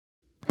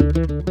Hello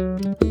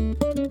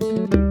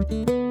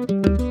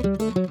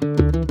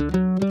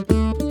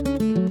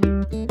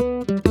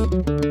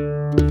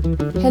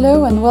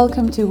and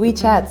welcome to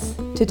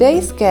WeChats.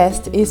 Today's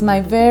guest is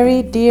my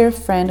very dear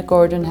friend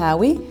Gordon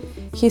Howie.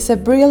 He's a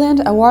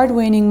brilliant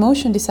award-winning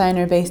motion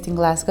designer based in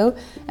Glasgow,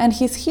 and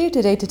he's here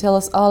today to tell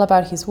us all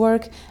about his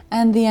work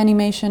and the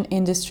animation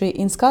industry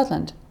in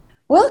Scotland.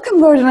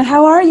 Welcome, Gordon.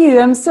 How are you?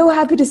 I'm so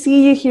happy to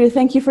see you here.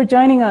 Thank you for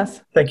joining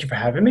us. Thank you for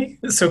having me.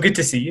 It's so good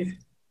to see you.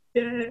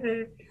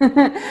 Yay.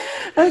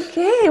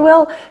 Okay,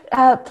 well,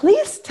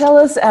 please tell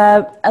us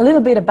a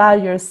little bit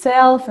about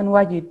yourself and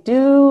what you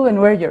do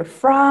and where you're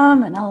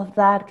from and all of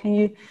that. Can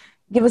you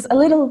give us a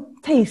little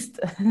taste,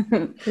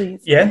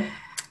 please? Yeah.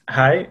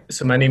 Hi,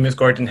 so my name is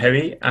Gordon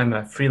Howie. I'm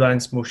a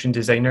freelance motion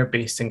designer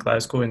based in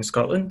Glasgow in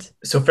Scotland.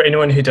 So for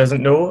anyone who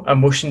doesn't know, a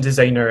motion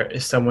designer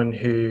is someone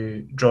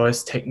who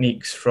draws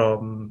techniques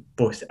from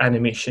both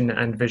animation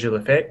and visual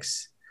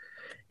effects.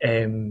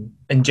 And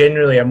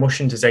generally a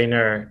motion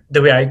designer,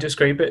 the way I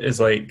describe it is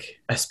like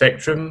a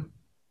spectrum.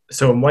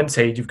 So on one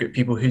side, you've got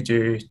people who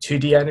do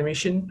 2D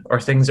animation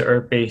or things that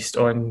are based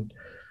on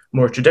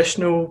more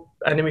traditional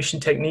animation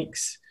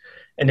techniques.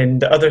 And then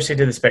the other side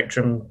of the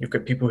spectrum, you've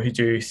got people who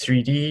do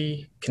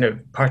 3D, kind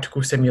of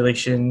particle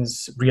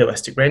simulations,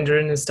 realistic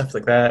rendering and stuff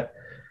like that.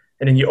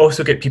 And then you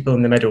also get people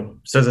in the middle.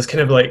 So there's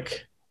kind of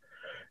like,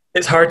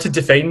 it's hard to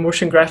define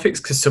motion graphics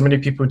because so many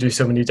people do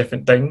so many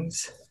different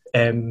things.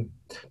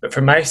 But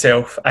for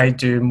myself, I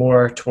do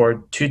more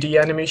toward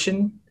 2D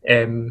animation.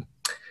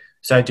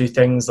 So I do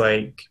things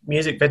like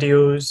music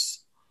videos,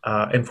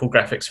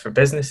 infographics for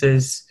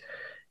businesses,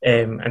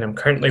 and I'm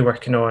currently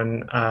working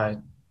on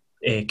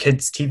a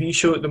kids' TV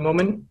show at the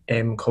moment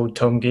called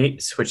Tom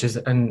Gates, which is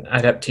an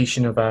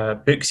adaptation of a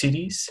book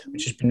series,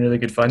 which has been really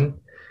good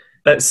fun.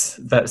 That's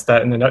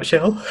that in a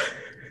nutshell.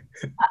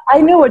 I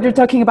know what you're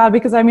talking about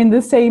because I'm in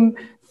the same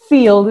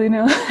field, you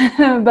know.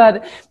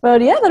 but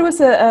yeah, that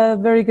was a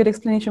very good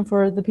explanation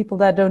for the people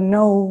that don't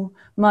know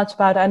much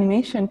about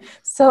animation.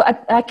 So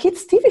a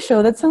kids' TV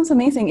show, that sounds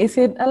amazing. Is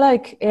it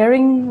like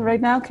airing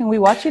right now? Can we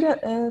watch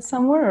it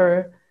somewhere?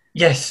 Or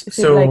yes. Is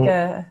it like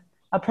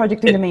a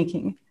project in the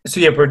making?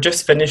 So yeah, we're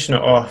just finishing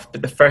it off,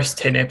 but the first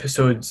 10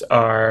 episodes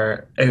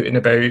are out and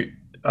about.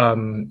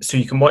 So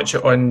you can watch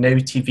it on Now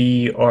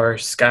TV or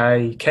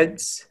Sky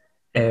Kids.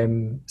 So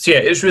yeah,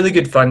 it's really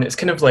good fun. It's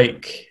kind of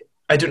like,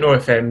 I don't know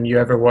if you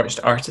ever watched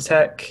Art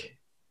Attack,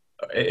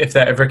 if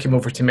that ever came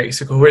over to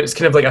Mexico, where it's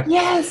kind of like a...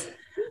 Yes,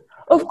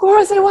 of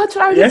course, I watched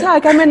Art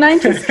Attack. I'm a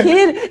 90s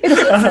kid. It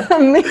was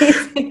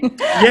amazing.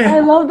 Yeah. I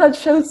love that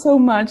show so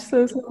much,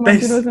 so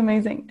much. It was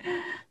amazing.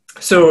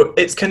 So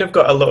it's kind of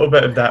got a little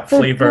bit of that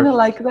flavour. Kind of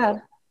like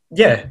that.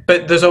 Yeah,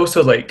 but there's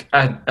also like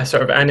a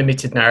sort of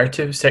animated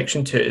narrative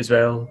section to it as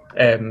well.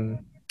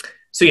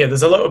 So yeah,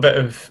 there's a little bit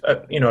of,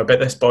 about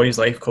this boy's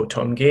life called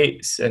Tom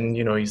Gates, and,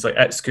 he's like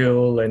at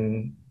school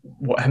and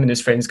what him and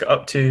his friends got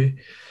up to.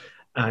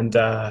 And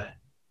yeah,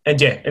 and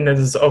then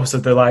there's also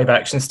the live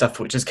action stuff,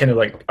 which is kind of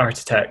like Art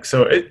Attack.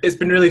 So it's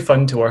been really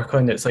fun to work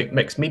on. It's like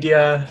mixed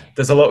media.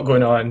 There's a lot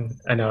going on,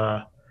 and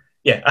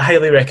yeah, I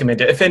highly recommend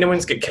it. If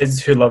anyone's got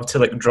kids who love to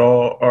like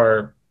draw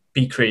or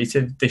be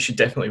creative, they should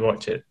definitely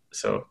watch it.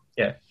 So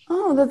yeah.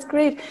 Oh, that's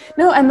great.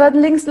 No, and that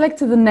links like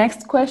to the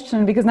next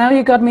question, because now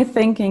you got me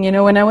thinking,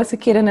 when I was a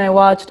kid and I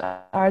watched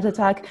Art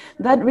Attack,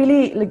 that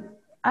really, like,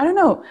 I don't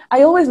know,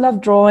 I always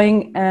loved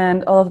drawing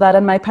and all of that,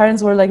 and my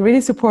parents were like really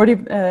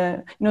supportive.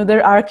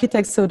 They're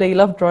architects, so they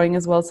love drawing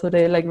as well, so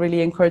they like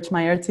really encouraged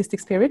my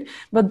artistic spirit.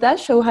 But that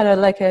show had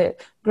a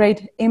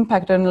great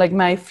impact on like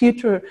my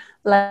future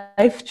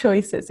life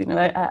choices.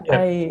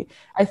 I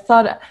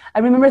thought, I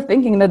remember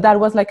thinking that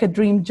was like a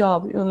dream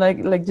job,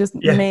 like just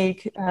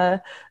make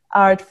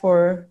art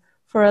for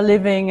a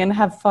living and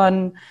have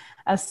fun,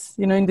 as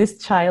in this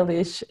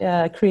childish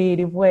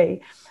creative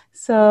way.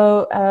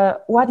 So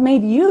what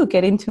made you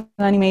get into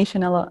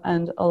animation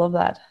and all of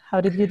that?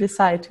 How did you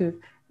decide to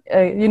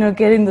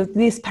get into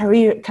this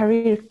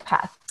career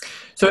path?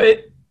 So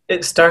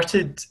it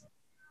started,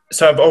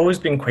 so I've always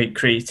been quite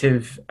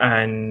creative,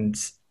 and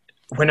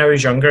when I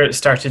was younger it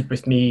started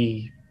with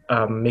me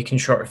making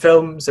short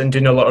films and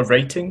doing a lot of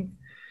writing.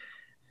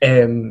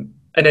 And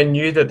I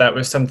knew that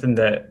was something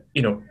that,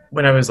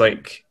 when I was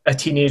like a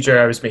teenager,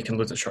 I was making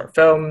loads of short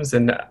films,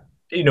 and,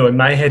 in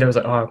my head I was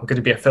like, oh, I'm going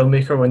to be a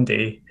filmmaker one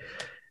day.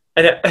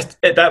 And at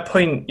that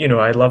point,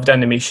 I loved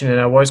animation and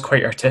I was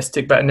quite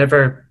artistic, but I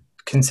never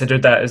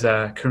considered that as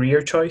a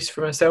career choice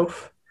for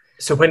myself.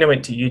 So when I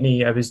went to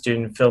uni, I was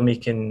doing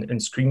filmmaking and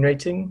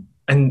screenwriting.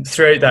 And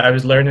throughout that, I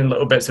was learning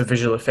little bits of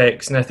visual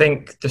effects. And I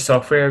think the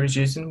software I was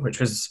using, which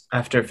was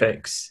After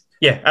Effects,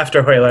 after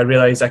a while, I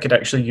realized I could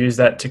actually use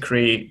that to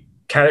create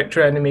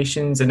character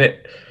animations. And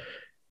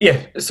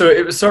so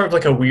it was sort of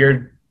like a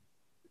weird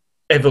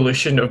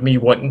evolution of me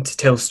wanting to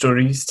tell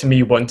stories to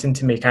me wanting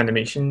to make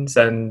animations.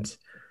 And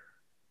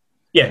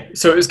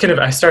so it was kind of,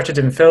 I started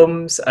in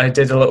films, I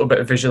did a little bit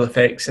of visual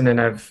effects, and then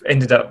I've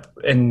ended up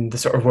in the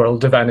sort of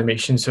world of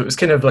animation. So it was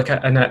kind of like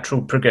a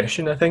natural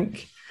progression, I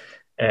think.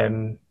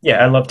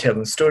 Yeah, I love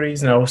telling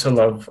stories, and I also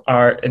love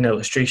art and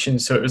illustration.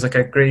 So it was like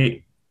a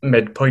great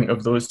midpoint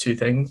of those two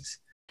things.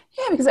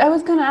 Yeah, because I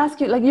was going to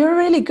ask you, like, you're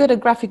really good at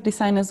graphic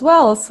design as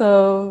well.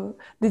 So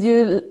did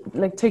you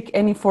like take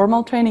any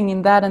formal training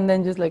in that and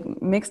then just like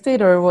mixed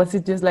it, or was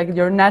it just like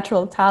your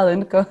natural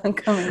talent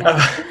coming out?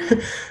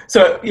 Uh,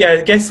 so yeah,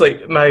 I guess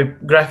like my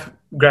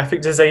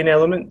graphic design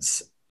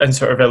elements and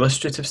sort of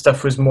illustrative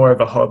stuff was more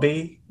of a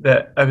hobby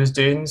that I was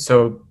doing.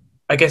 So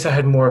I guess I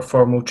had more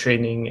formal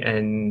training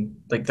in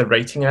like the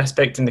writing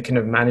aspect and the kind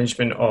of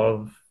management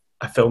of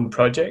a film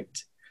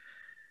project,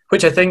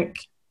 which I think,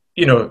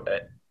 you know,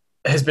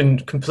 has been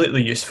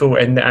completely useful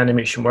in the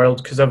animation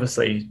world, because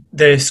obviously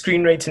the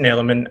screenwriting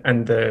element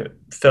and the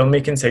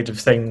filmmaking side of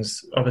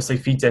things obviously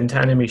feeds into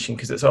animation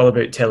because it's all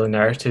about telling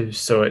narratives.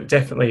 So it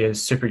definitely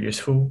is super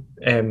useful.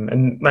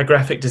 And my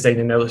graphic design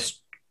and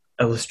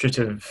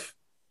illustrative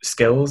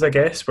skills, I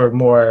guess, were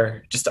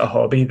more just a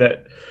hobby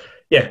that,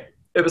 yeah,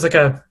 it was like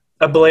a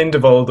blend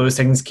of all those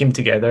things came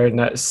together, and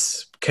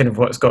that's kind of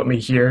what's got me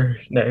here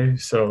now.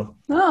 So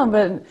No,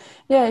 but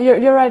yeah,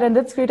 you're right, and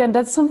that's great, and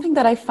that's something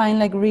that I find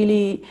like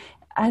really,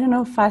 I don't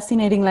know,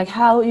 fascinating, like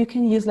how you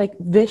can use like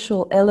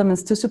visual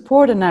elements to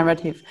support a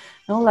narrative.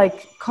 You know,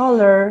 like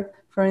color,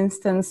 for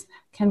instance,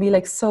 can be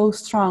like so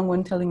strong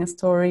when telling a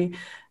story,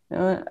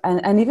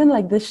 and even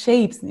like the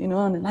shapes, you know,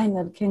 on the line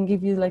that can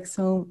give you like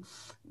so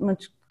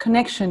much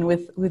connection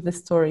with the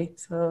story.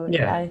 So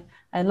yeah, yeah.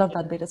 I love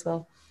that bit as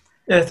well.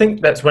 Yeah, I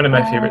think that's one of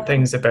my favorite Uh,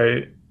 things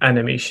about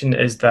animation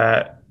is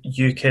that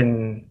you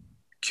can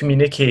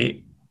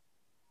communicate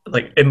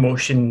like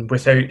emotion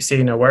without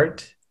saying a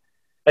word.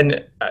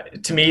 And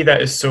to me,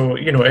 that is so,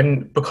 you know,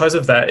 and because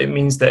of that, it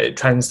means that it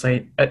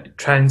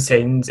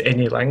transcends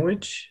any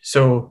language.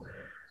 So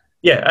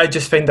yeah, I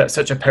just find that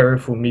such a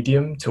powerful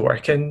medium to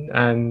work in.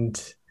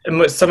 And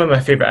what some of my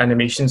favorite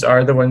animations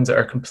are the ones that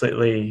are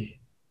completely,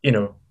 you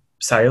know,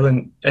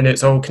 silent, and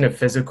it's all kind of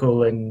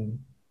physical and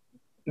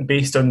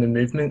based on the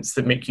movements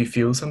that make you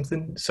feel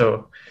something.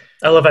 So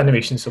I love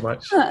animation so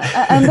much.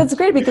 And that's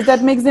great because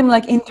that makes them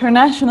like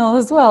international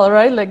as well,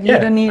 right? Like you Yeah,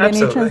 don't need any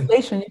absolutely.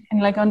 translation. You can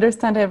like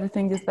understand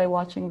everything just by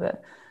watching the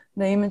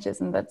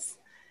images, and that's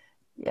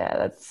yeah,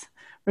 that's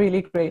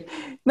really great.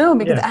 No,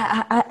 because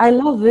Yeah. I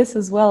love this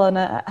as well, and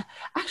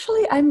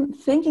actually I'm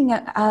thinking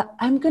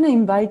I'm gonna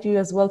invite you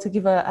as well to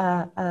give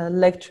a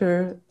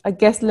lecture, a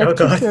guest Oh lecture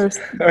God. to,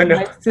 Oh to no.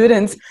 my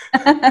students.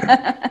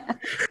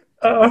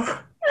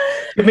 Oh,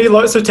 give me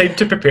lots of time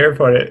to prepare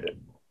for it.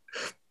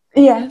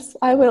 Yes,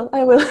 I will.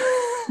 I will.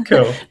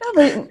 Cool. No,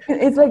 but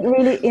it's like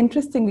really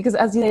interesting because,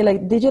 as you say,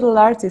 like digital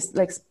artists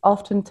like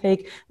often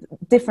take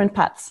different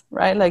paths,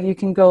 right? Like you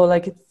can go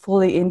like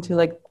fully into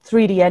like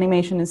 3D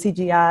animation and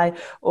CGI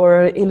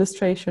or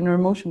illustration or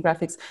motion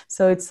graphics.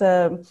 So it's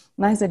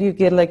nice that you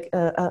get like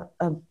a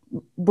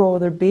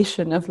broader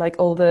vision of like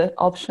all the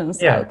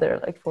options Yeah. out there,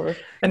 like for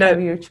And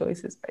career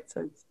choices, right?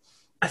 So it's,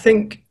 I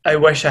think I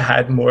wish I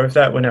had more of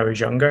that when I was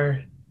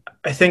younger.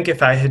 I think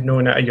if I had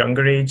known at a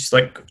younger age,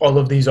 like all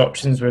of these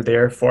options were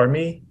there for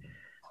me,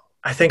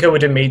 I think I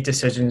would have made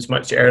decisions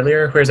much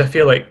earlier. Whereas I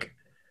feel like,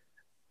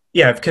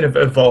 yeah, I've kind of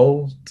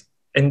evolved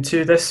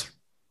into this,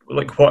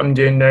 like what I'm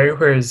doing now.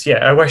 Whereas, yeah,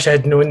 I wish I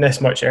had known this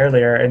much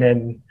earlier, and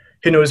then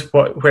who knows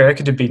where I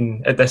could have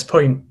been at this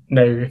point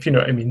now, if you know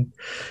what I mean.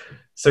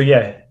 So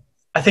yeah,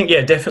 I think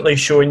yeah, definitely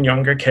showing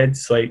younger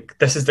kids like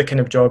this is the kind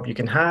of job you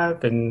can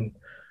have, and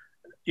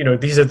you know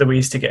these are the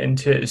ways to get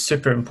into it is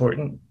super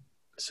important.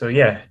 So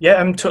yeah, yeah,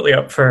 I'm totally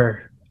up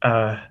for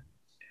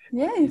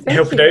yeah, thank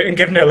helping you. out and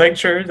giving a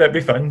lecture. That'd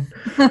be fun.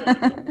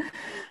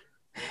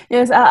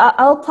 Yes,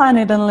 I'll plan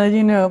it and let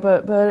you know.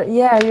 But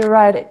yeah, you're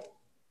right.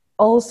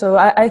 Also,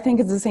 I think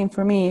it's the same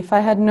for me. If I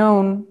had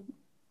known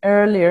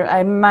earlier,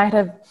 I might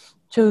have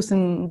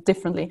chosen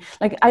differently.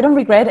 Like I don't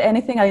regret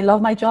anything. I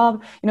love my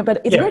job, you know.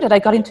 But it's Yeah, weird that I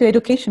got into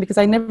education because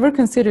I never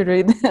considered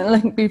it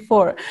like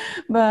before.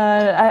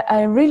 But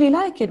I really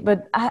like it.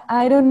 But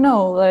I don't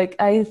know. Like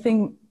I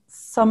think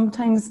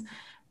sometimes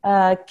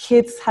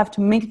kids have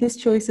to make these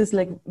choices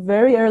like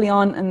very early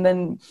on, and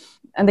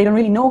they don't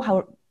really know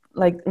how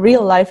like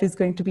real life is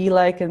going to be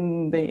like,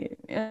 and they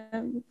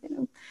you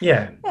know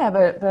yeah, yeah,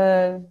 but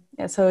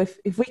yeah. So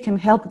if we can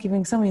help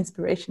giving some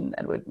inspiration,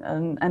 that would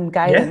and yeah.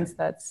 guidance,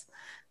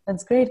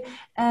 that's great.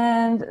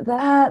 And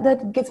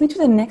that gets me to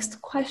the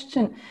next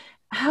question.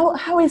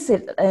 How is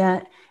it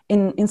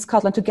in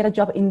Scotland to get a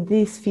job in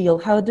this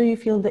field? How do you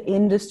feel the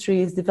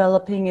industry is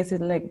developing? Is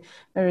it like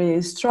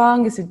very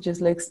strong? Is it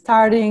just like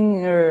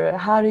starting, or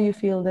how do you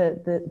feel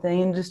the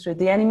industry,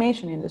 the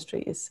animation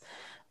industry, is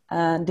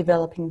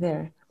developing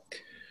there?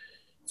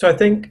 So I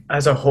think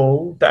as a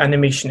whole, the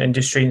animation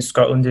industry in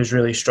Scotland is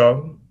really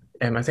strong.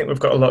 I think we've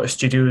got a lot of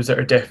studios that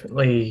are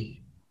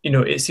definitely, you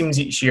know, it seems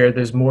each year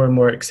there's more and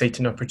more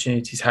exciting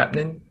opportunities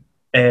happening.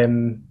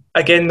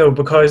 Again, though,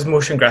 because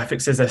motion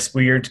graphics is this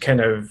weird kind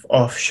of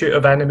offshoot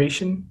of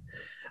animation,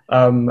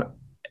 um,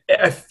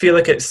 I feel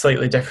like it's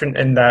slightly different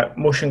in that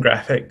motion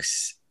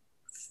graphics,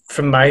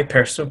 from my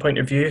personal point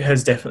of view,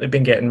 has definitely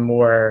been getting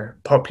more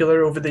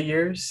popular over the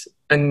years.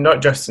 And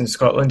not just in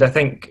Scotland, I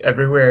think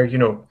everywhere, you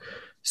know,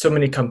 so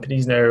many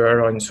companies now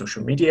are on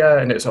social media,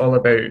 and it's all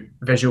about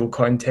visual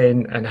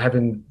content and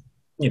having,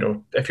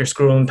 if you're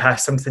scrolling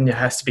past something, it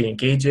has to be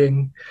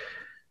engaging.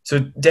 So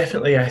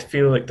definitely, I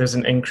feel like there's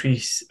an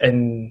increase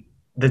in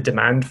the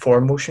demand for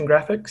motion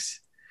graphics.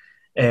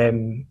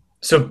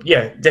 So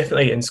yeah,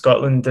 definitely in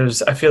Scotland,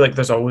 I feel like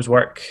there's always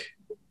work,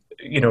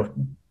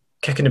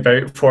 kicking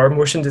about for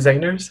motion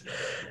designers.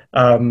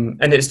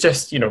 And it's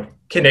just,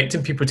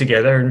 connecting people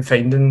together and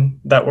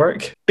finding that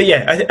work. But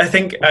yeah, I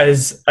think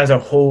as a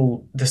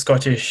whole, the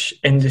Scottish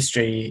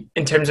industry,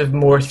 in terms of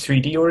more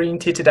 3D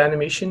orientated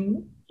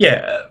animation,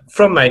 yeah,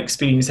 from my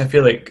experience, I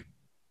feel like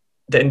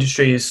the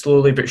industry is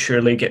slowly but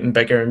surely getting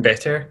bigger and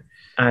better.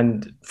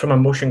 And from a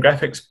motion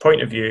graphics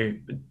point of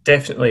view,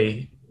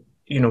 definitely,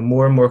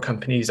 more and more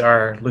companies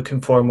are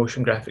looking for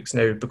motion graphics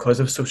now because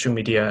of social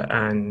media,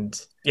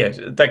 and yeah,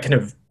 that kind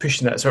of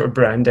pushing that sort of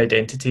brand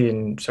identity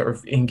and sort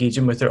of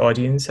engaging with their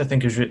audience, I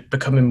think is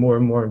becoming more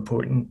and more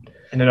important.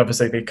 And then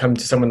obviously they come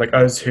to someone like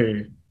us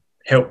who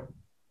help,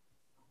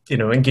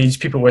 engage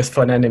people with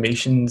fun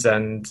animations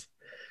and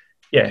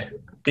yeah,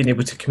 being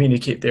able to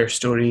communicate their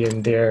story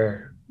and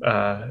their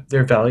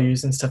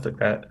values and stuff like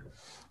that.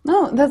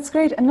 No, that's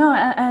great. No,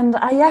 and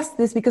I asked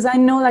this because I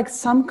know like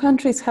some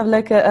countries have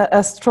like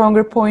a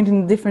stronger point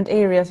in different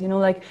areas.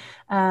 Like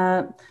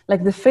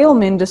the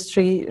film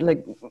industry,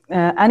 like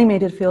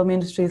animated film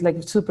industry is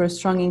like super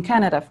strong in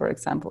Canada, for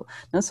example.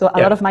 So a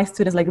lot of my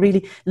students like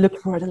really look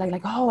forward,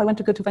 like, oh, I want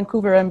to go to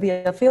Vancouver and be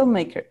a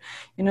filmmaker,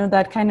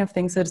 that kind of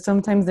thing. So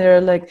sometimes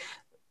they're like,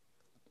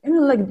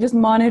 like just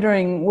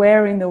monitoring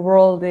where in the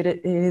world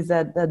it is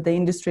that the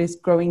industry is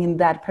growing in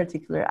that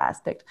particular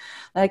aspect.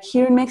 Like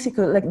here in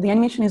Mexico, like the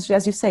animation industry,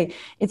 as you say,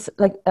 it's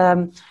like,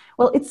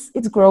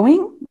 it's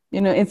growing.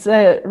 It's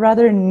a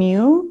rather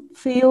new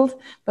field,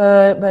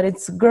 but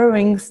it's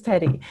growing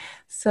steady.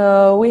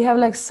 So we have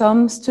like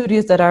some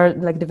studios that are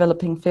like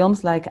developing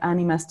films, like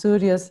Anima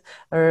Studios,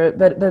 but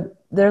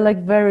they're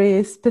like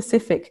very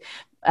specific,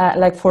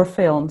 like for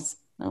films.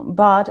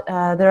 But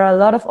there are a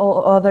lot of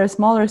other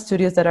smaller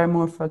studios that are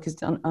more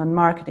focused on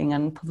marketing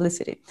and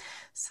publicity.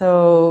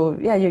 So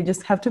yeah, you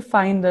just have to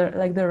find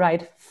the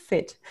right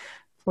fit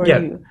for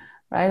you,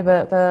 right?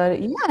 But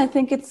yeah, I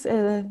think it's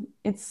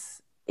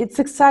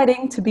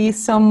exciting to be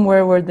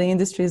somewhere where the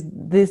industry is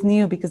this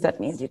new, because that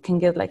means you can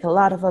get like a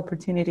lot of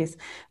opportunities,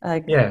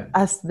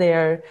 as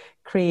they're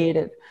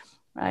created,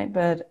 right?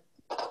 But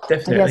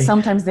definitely. yeah,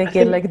 sometimes they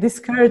get like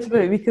discouraged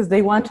because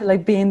they want to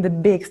like be in the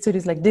big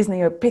studios like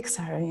Disney or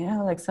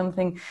Pixar, like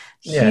something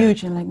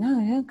huge, and like, no,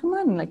 yeah, come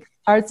on, like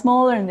start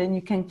smaller and then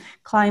you can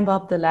climb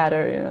up the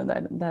ladder,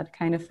 that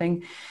kind of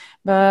thing.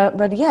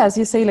 But yeah, as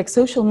you say, like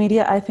social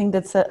media, I think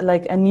that's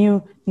like a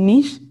new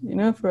niche,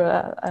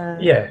 for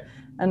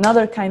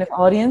another kind of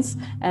audience,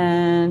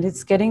 and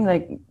it's getting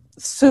like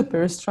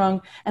super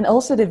strong. And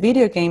also the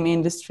video game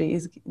industry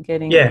is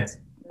getting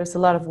there's a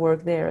lot of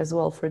work there as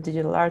well for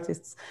digital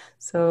artists.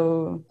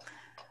 So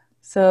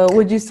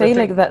would you say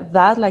like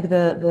that like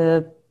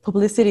the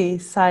publicity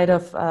side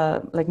of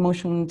like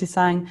motion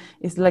design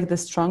is like the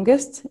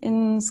strongest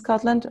in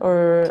Scotland,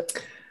 or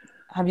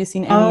have you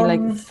seen any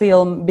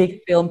like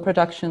big film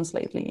productions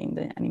lately in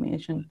the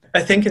animation?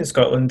 I think in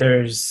Scotland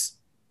there's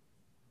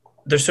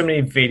so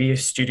many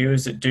various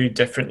studios that do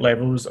different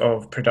levels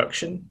of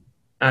production.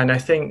 And I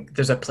think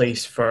there's a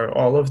place for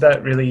all of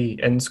that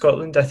really in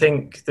Scotland. I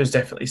think there's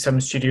definitely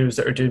some studios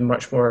that are doing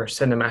much more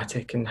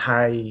cinematic and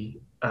high,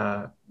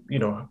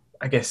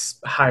 I guess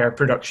higher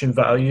production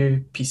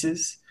value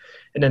pieces.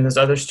 And then there's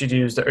other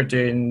studios that are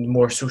doing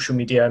more social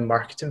media and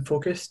marketing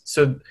focused.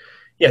 So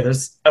yeah,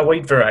 there's a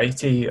wide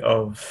variety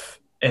of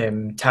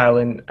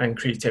talent and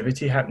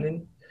creativity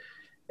happening.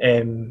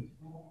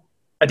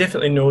 I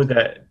definitely know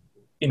that,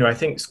 I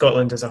think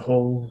Scotland as a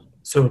whole,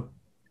 so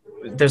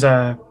there's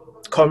a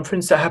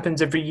conference that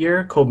happens every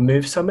year called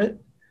Move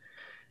Summit,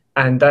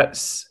 and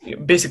that's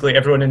basically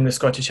everyone in the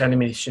Scottish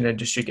animation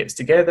industry gets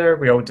together.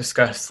 We all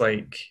discuss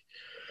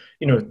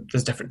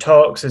there's different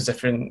talks, there's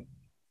different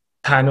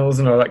panels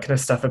and all that kind of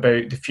stuff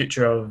about the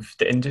future of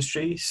the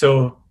industry.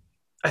 So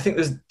I think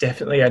there's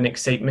definitely an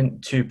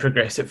excitement to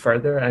progress it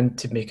further and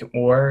to make it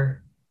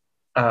more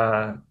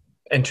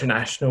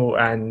international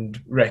and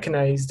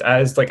recognized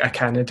as like a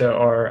Canada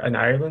or an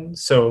Ireland.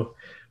 So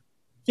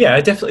yeah,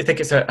 I definitely think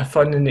it's a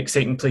fun and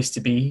exciting place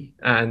to be,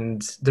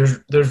 and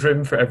there's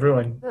room for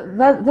everyone.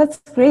 That's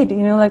great,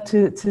 like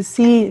to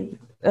see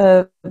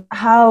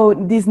how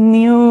these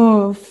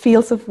new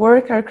fields of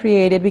work are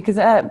created, because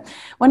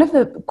one of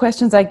the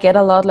questions I get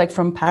a lot, like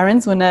from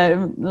parents when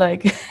I'm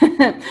like,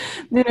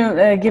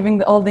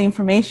 giving all the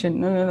information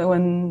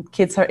when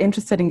kids are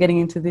interested in getting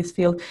into this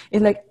field,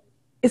 is like,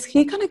 is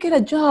he going to get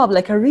a job,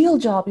 like a real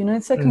job?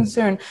 It's a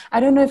concern. I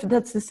don't know if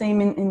that's the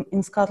same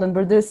in Scotland,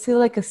 but there's still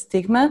like a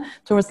stigma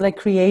towards like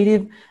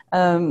creative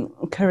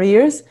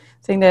careers,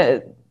 saying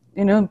that,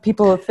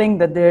 people think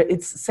that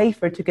it's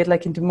safer to get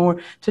like into more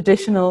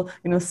traditional,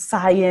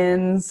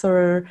 science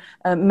or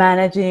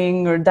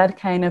managing or that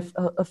kind of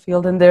a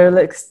field. And they're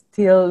like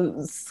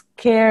still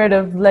scared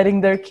of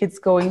letting their kids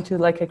go into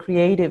like a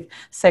creative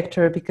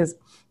sector because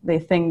they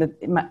think that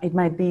it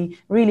might be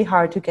really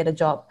hard to get a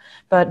job,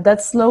 but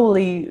that's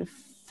slowly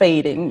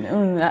fading.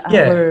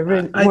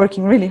 We're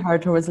working really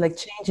hard towards like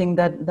changing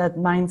that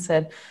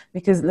mindset,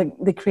 because like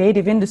the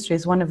creative industry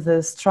is one of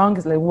the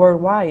strongest like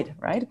worldwide,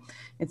 right?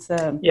 It's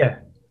a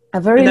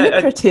very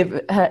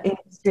lucrative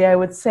industry, I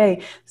would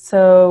say.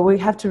 So we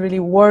have to really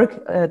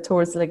work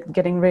towards like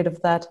getting rid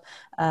of that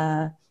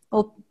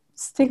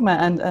stigma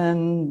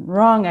and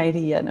wrong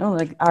idea. No,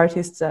 like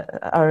artists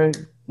are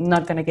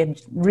not going to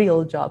get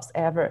real jobs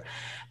ever.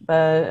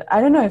 But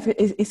I don't know if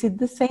is it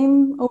the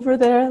same over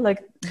there?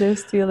 Like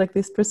there's still like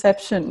this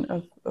perception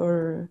of,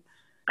 or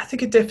I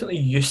think it definitely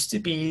used to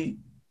be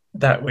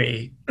that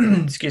way.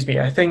 Excuse me.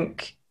 I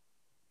think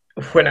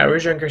when I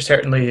was younger,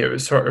 certainly it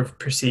was sort of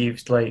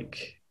perceived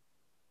like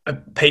a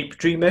pipe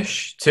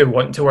dreamish to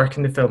want to work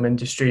in the film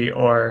industry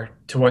or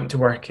to want to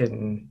work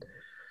in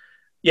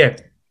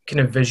kind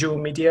of visual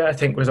media. I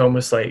think was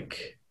almost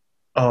like,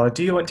 oh,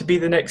 do you want to be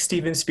the next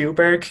Steven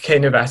Spielberg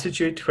kind of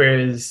attitude?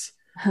 Whereas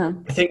I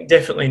think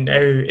definitely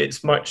now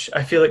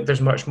I feel like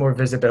there's much more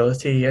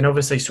visibility, and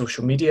obviously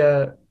social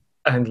media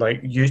and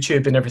like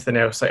YouTube and everything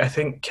else. Like I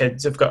think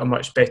kids have got a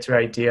much better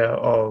idea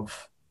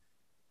of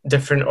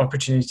different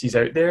opportunities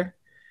out there.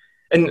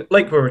 And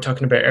like we were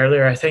talking about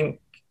earlier, I think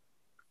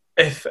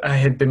if I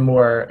had been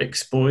more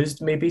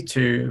exposed maybe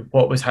to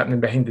what was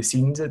happening behind the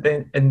scenes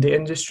in the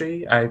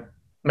industry, I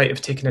might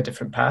have taken a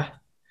different path.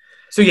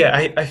 So yeah,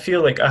 I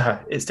feel like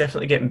it's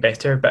definitely getting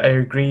better, but I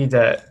agree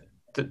that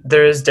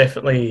there is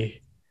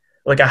definitely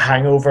like a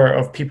hangover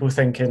of people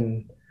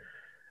thinking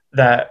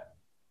that,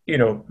 you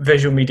know,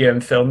 visual media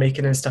and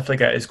filmmaking and stuff like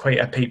that is quite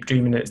a pipe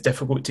dream and it's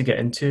difficult to get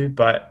into.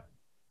 But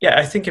yeah,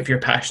 I think if you're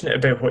passionate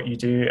about what you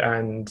do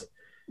and,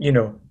 you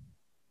know,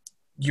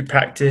 you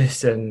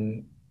practice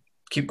and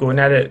keep going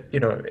at it, you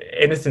know,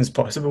 anything's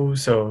possible.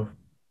 So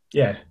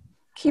yeah.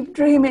 Keep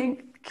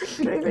dreaming.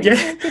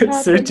 Yeah,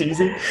 it's so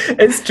cheesy.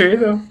 It's true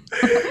though.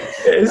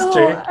 It's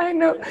true. I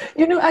know.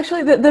 You know,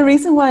 actually, the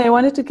reason why I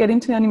wanted to get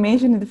into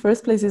animation in the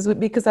first place is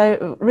because I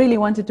really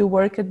wanted to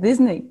work at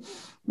Disney.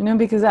 You know,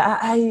 because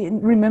I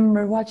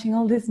remember watching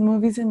all these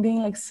movies and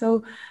being like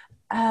so,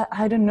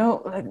 I don't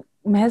know, like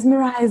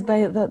mesmerized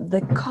by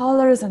the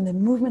colors and the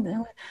movement.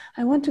 And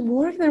I want to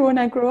work there when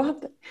I grow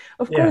up.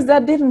 Of course,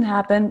 that didn't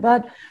happen,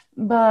 but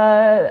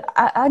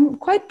I'm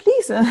quite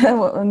pleased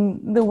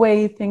on the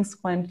way things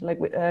went, like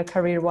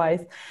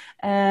career-wise.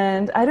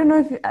 And I don't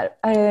know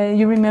if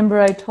you remember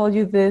I told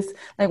you this,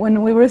 like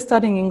when we were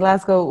studying in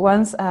Glasgow,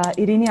 once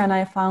Irina and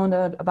I found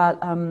out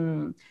about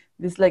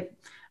this, like,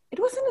 it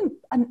wasn't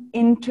an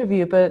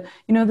interview, but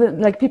you know,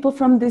 like people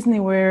from Disney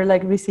were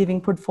like receiving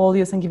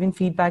portfolios and giving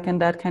feedback and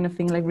that kind of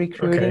thing, like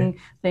recruiting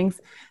things.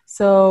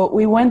 So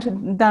we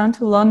went down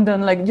to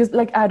London, like just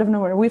like out of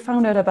nowhere. We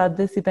found out about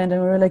this event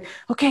and we were like,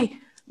 okay,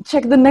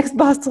 check the next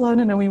bus to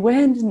London. And we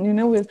went, and, you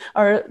know, with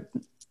our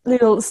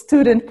little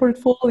student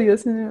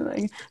portfolios and, you know,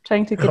 like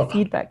trying to get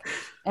feedback.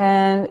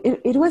 And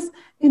it was,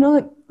 you know,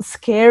 like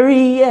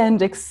scary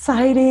and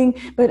exciting.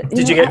 But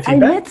did you get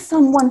feedback? I met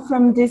someone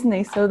from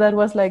Disney, so that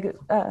was like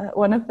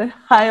one of the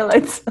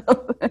highlights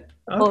of the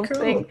whole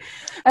thing.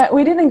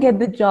 We didn't get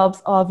the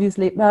jobs,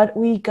 obviously, but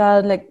we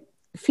got like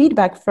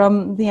feedback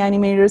from the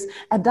animators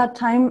at that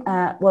time.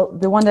 Well,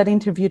 the one that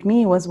interviewed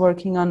me was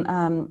working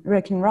on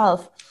Wreck-It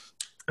Ralph.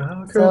 Oh,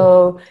 cool.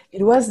 So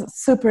it was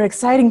super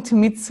exciting to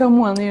meet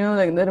someone, you know,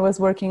 like that was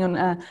working on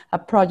a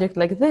project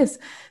like this.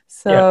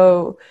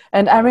 So,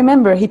 and I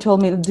remember he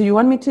told me, do you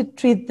want me to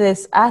treat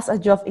this as a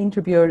job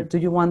interview, or do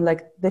you want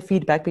like the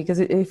feedback? Because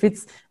if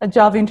it's a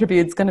job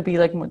interview, it's going to be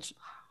like much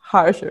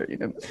harsher, you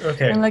know.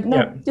 Okay. And like,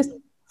 no, just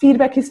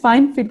feedback is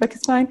fine. Feedback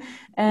is fine.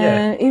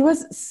 And it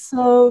was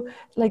so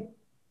like,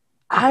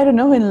 I don't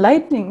know,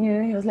 enlightening. You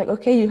know, he was like,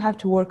 okay, you have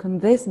to work on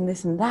this and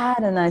this and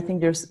that. And I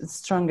think your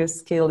strongest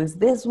skill is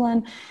this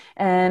one.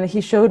 And he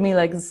showed me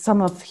like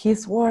some of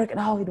his work, and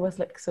it was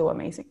like so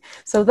amazing.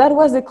 So that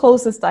was the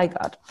closest I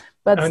got.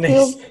 But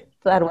still,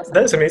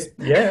 that's amazing.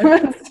 Yeah.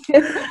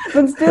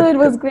 but still, it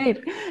was great.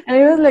 And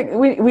it was like,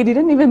 we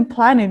didn't even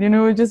plan it, you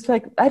know, we're just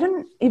like, I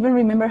don't even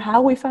remember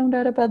how we found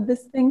out about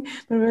this thing,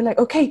 but we were like,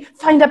 okay,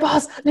 find a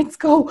boss, let's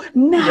go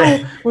now.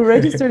 Yeah. We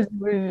registered,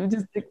 we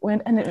just like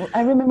went, and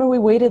I remember we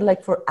waited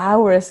like for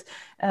hours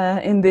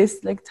in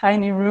this like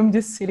tiny room,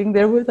 just sitting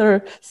there with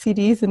our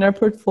CDs and our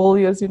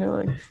portfolios, you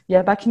know,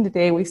 like, back in the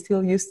day, we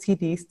still used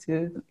CDs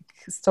to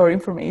store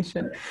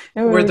information.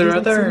 And were there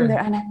other? There,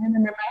 and I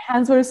remember my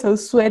hands were so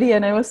sweaty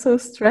and I was so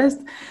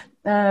stressed.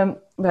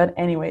 But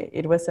anyway,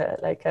 it was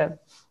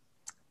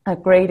a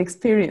great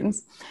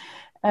experience.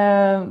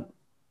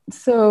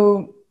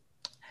 So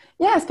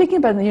yeah, speaking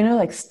about, you know,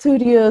 like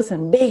studios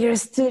and bigger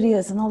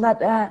studios and all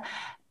that.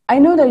 I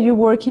know that you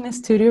work in a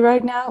studio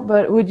right now,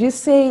 but would you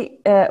say,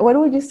 what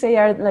would you say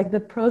are like the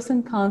pros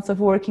and cons of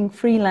working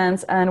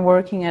freelance and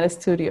working at a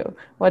studio?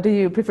 What do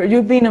you prefer?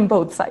 You've been on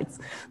both sides.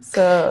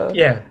 So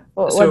yeah.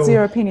 What's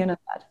your opinion on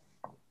that?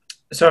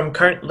 So I'm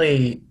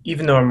currently,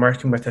 even though I'm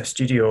working with a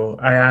studio,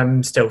 I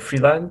am still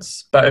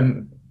freelance, but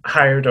I'm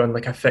hired on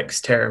like a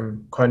fixed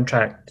term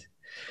contract.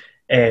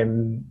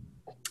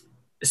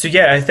 So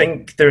yeah, I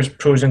think there's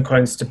pros and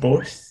cons to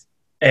both.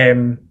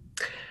 Um,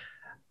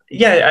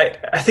 yeah,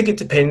 I think it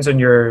depends on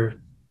your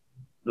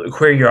like,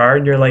 where you are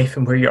in your life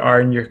and where you are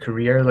in your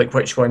career, like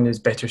which one is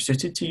better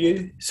suited to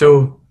you.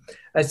 So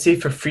I'd say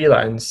for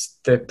freelance,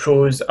 the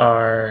pros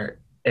are,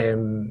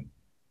 um,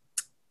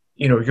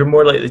 you're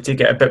more likely to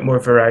get a bit more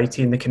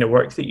variety in the kind of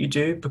work that you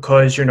do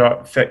because you're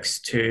not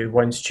fixed to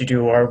one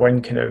studio or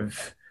one kind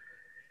of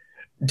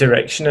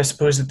direction, I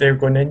suppose, that they're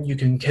going in. You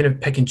can kind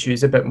of pick and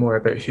choose a bit more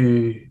about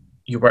who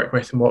you work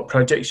with and what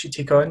projects you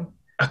take on.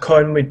 A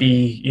con would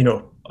be,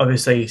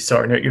 obviously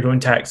sorting out your own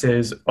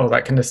taxes, all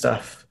that kind of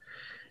stuff.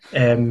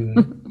 I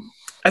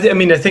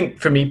think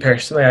for me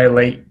personally, I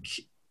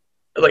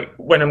like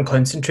when I'm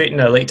concentrating,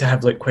 I like to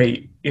have like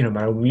quite,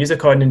 my own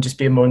music on and just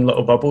be in my own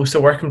little bubble.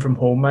 So working from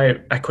home,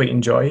 I quite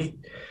enjoy.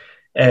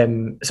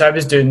 So I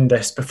was doing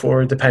this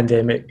before the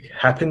pandemic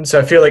happened. So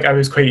I feel like I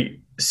was quite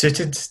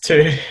suited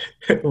to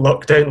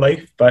lockdown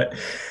life. But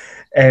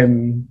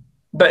on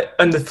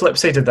the flip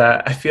side of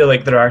that, I feel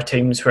like there are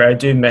times where I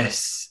do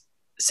miss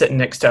sitting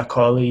next to a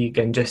colleague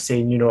and just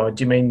saying, do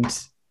you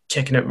mind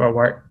checking out my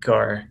work?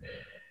 Or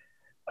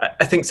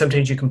I think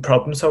sometimes you can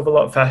problem solve a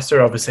lot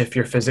faster, obviously, if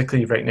you're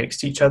physically right next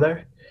to each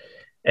other.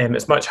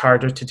 It's much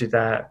harder to do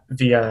that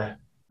via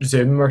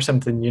Zoom or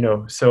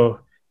something, So,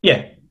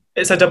 yeah,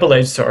 it's a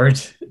double-edged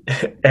sword.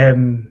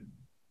 um,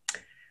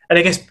 and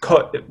I guess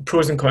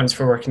pros and cons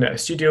for working at a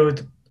studio.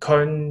 The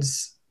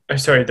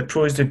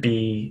pros would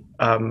be,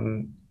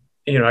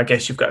 I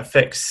guess you've got a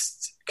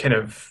fixed kind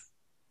of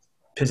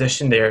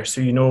position there, so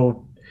you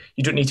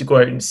don't need to go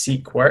out and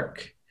seek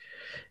work.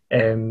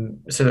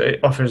 So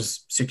it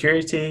offers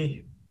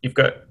security. You've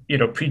got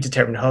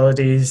predetermined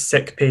holidays,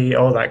 sick pay,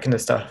 all that kind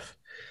of stuff.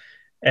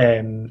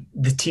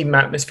 The team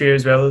atmosphere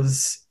as well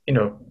as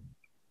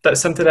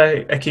that's something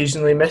I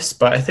occasionally miss.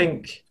 But I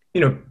think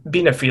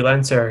being a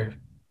freelancer,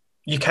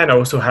 you can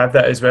also have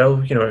that as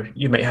well.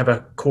 You might have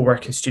a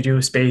co-working studio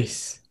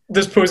space.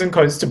 There's pros and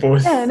cons to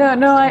both. Yeah,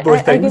 no, I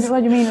get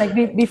what you mean. Like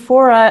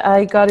before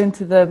I got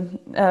into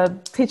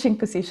the teaching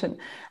position,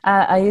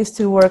 I used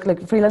to work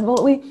like freelance.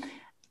 Well,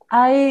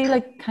 I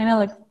like kind of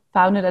like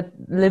founded a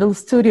little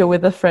studio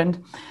with a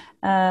friend.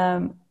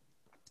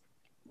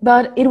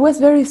 But it was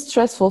very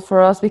stressful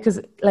for us because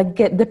like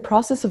the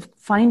process of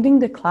finding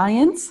the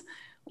clients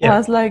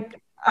was like,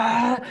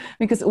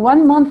 because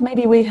 1 month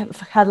maybe we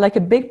had like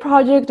a big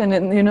project and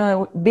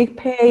then, big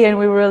pay and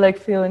we were like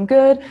feeling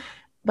good.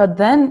 But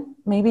then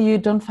maybe you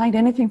don't find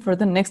anything for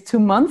the next 2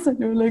 months and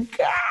you're like,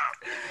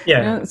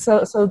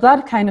 so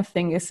that kind of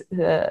thing is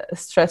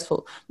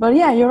stressful. But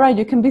yeah, you're right.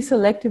 You can be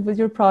selective with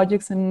your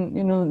projects and,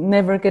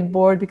 never get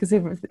bored because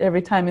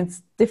every time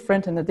it's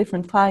different and a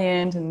different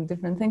client and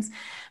different things.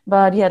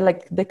 But yeah,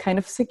 like the kind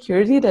of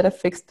security that a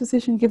fixed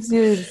position gives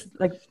you is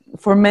like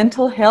for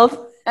mental health,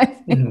 I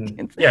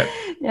think.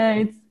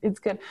 It's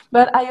good.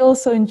 But I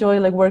also enjoy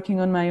like working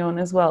on my own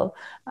as well.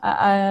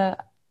 I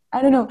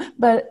don't know,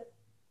 but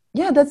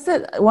yeah, that's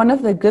it. One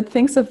of the good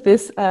things of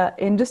this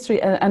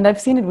industry, and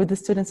I've seen it with the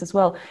students as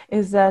well,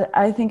 is that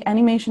I think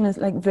animation is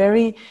like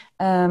very,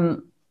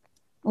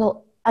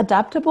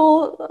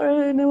 adaptable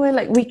in a way.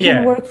 Like we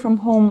can work from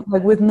home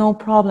like with no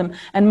problem.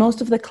 And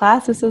most of the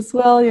classes as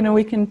well,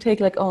 we can take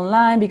like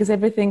online because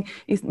everything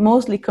is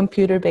mostly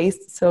computer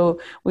based.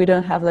 So we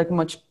don't have like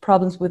much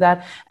problems with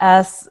that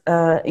as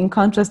in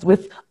contrast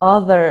with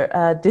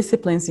other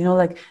disciplines,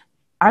 like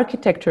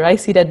architecture. I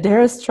see that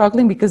they're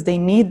struggling because they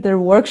need their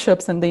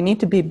workshops and they need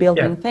to be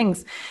building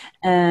things.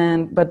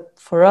 But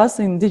for us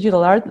in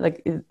digital art,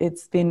 like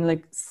it's been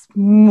like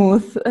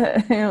smooth,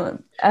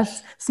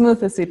 as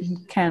smooth as it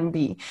can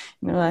be.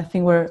 I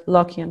think we're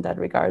lucky in that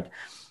regard.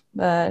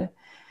 But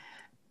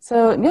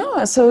so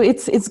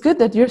it's good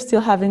that you're still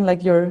having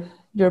like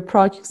your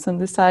projects on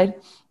the side.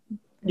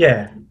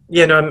 No,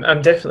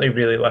 I'm definitely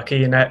really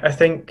lucky, and I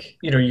think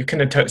you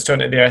kind of touched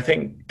on it there. I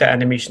think the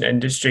animation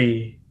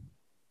industry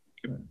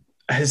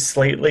has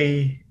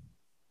slightly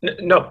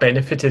not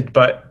benefited,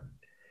 but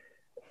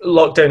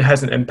lockdown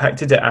hasn't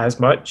impacted it as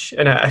much.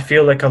 And I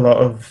feel like a lot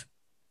of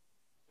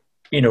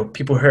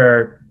people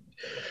who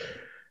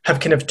have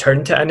kind of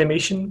turned to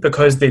animation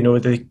because they know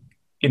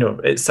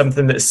it's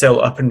something that's still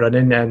up and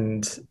running.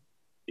 And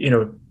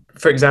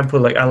for example,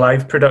 like a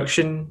live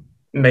production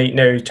might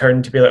now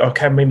turn to be like, oh,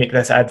 can we make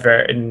this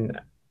advert in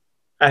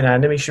an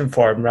animation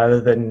form rather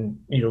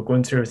than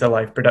going through with a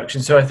live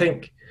production? So I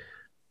think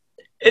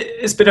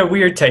it's been a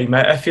weird time.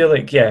 I feel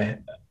like,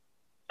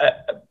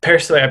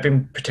 personally, I've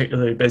been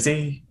particularly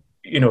busy,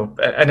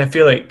 and I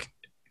feel like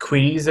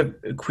queries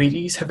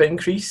have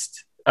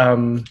increased.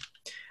 And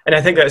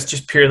I think that's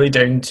just purely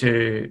down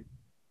to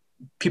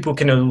people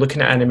kind of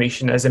looking at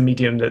animation as a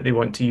medium that they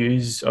want to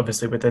use,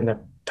 obviously within the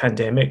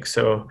pandemic.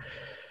 So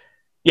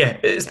yeah,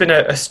 it's been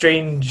a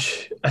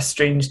strange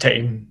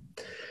time.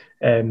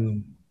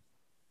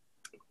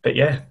 But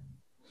yeah,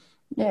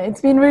 it's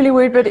been really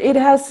weird, but it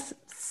has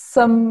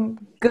some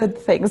good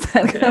things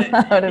that come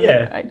out of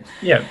it,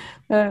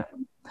 right?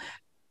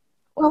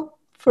 Well,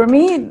 for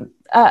me,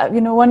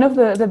 one of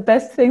the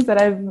best things that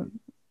I've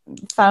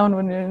found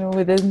when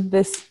within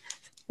this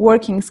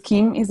working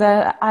scheme is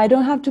that I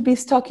don't have to be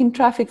stuck in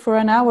traffic for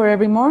an hour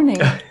every morning.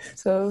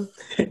 So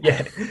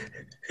Yeah.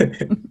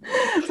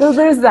 so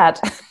there's that.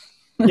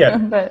 Yeah.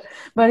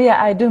 but yeah,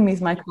 I do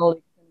miss my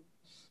colleagues.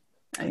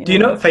 Do you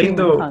not find Human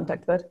though,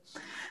 contact. But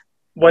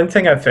one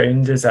thing I've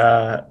found is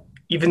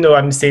even though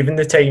I'm saving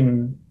the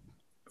time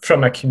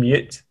from a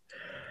commute,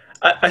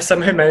 I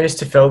somehow managed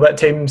to fill that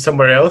time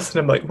somewhere else, and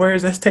I'm like, where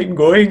is this time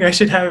going? I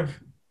should have,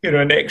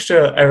 an extra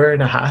hour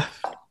and a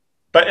half.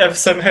 But I've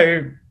somehow,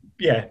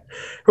 yeah,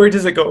 where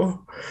does it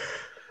go?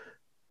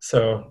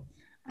 So,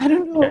 I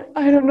don't yeah, know.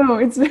 I don't know.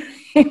 It's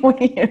very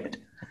weird.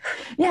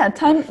 Yeah,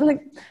 time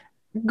like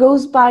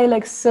goes by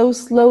like so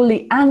slowly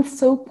and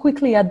so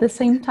quickly at the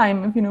same time,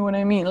 if you know what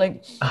I mean. Like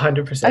I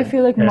 100%.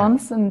 feel like Yeah.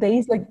 months and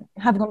days like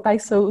have gone by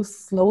so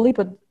slowly,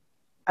 but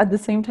at the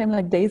same time,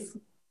 like days,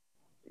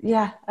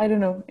 yeah, I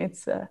don't know.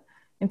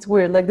 It's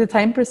weird. Like the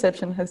time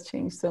perception has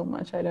changed so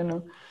much. I don't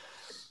know.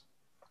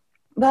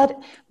 But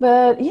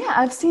yeah,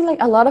 I've seen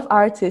like a lot of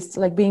artists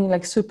like being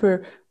like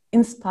super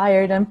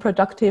inspired and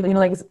productive,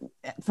 like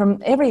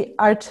from every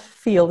art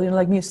field,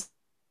 like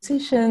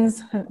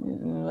musicians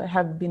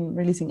have been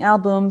releasing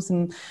albums,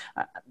 and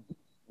uh,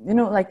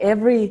 like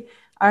every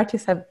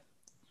artist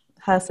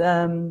has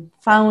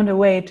found a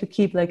way to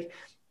keep like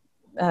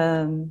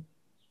um,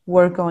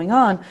 work going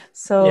on.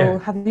 So Yeah.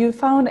 have you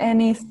found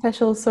any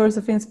special source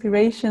of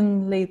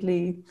inspiration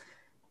lately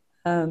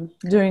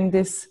during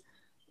this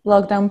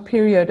lockdown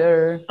period,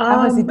 or how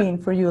has it Um, been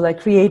for you,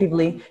 like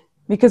creatively?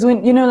 Because when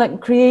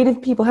like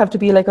creative people have to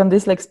be like on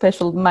this like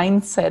special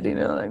mindset,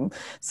 like,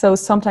 so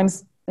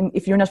sometimes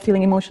if you're not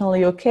feeling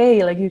emotionally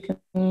okay, like you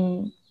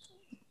can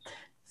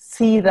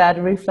see that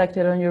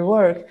reflected on your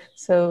work.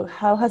 So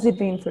how has it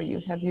been for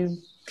you? Have you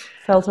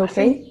felt I think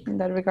okay in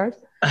that regard?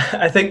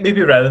 I think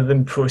maybe rather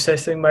than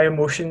processing my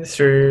emotions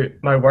through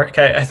my work,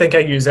 I think I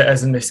use it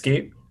as an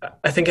escape.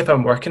 I think if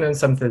I'm working on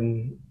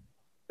something,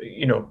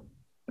 you know,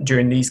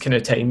 during these kind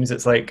of times,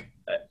 it's like,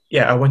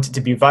 yeah, I want it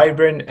to be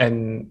vibrant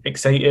and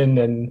exciting,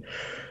 and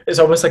it's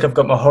almost like I've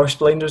got my horse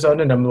blinders on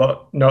and I'm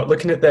not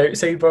looking at the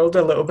outside world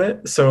a little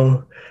bit.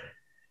 So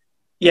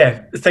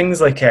yeah, things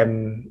like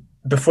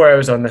before I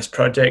was on this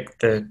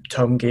project, the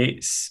Tom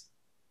Gates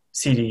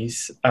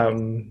series,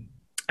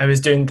 I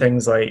was doing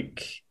things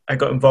like I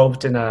got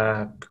involved in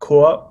a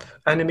co-op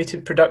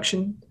animated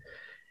production,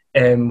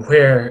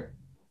 where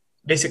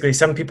basically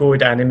some people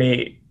would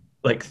animate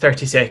like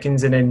 30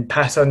 seconds and then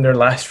pass on their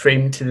last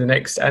frame to the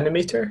next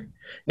animator.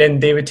 Then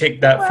they would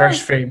take that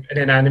first Wow. frame and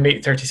then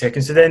animate 30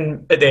 seconds. So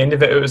then at the end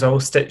of it, it was all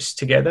stitched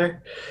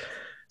together.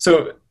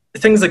 So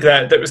things like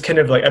that, that was kind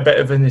of like a bit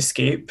of an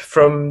escape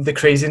from the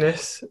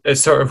craziness,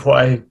 is sort of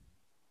what I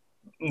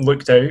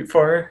looked out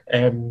for.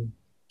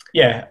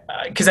 Yeah,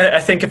 because I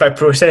think if I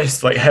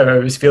processed like how I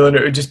was feeling,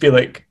 it would just be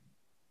like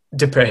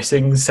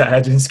depressing,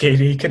 sad, and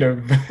scary kind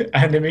of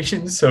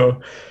animation.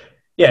 So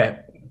yeah,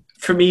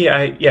 for me,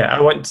 I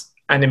want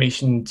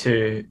animation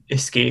to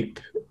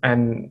escape,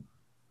 and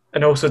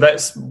also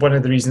that's one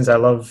of the reasons I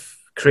love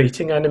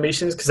creating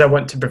animations, because I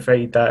want to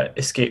provide that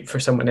escape for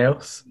someone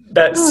else. No,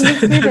 That's,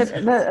 that's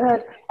great.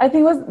 that's I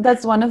think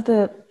that's one of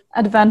the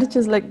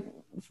advantages, like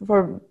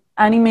for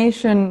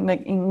animation,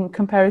 like in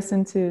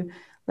comparison to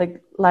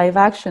like live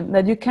action,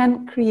 that you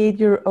can create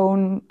your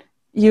own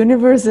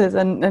universes,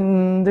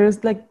 and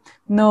there's like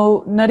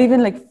not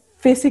even like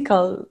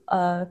physical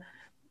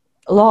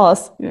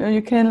laws.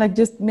 You can like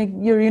just make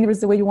your universe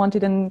the way you want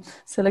it and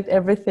select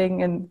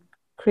everything and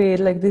create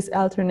like this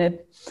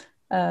alternate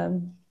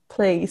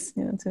place,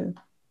 yeah.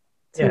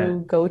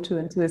 to go to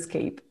and to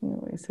escape in a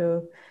way.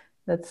 So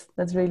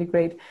that's really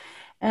great.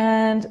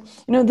 And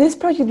this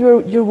project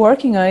you're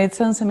working on, it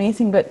sounds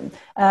amazing. But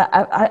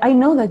I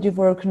know that you've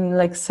worked on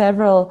like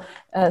several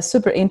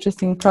super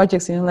interesting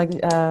projects. Like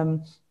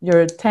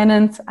your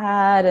Tenant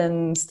ad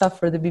and stuff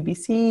for the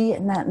BBC,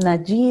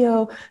 Nat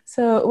Geo.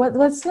 So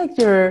what's like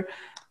your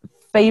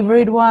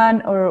favorite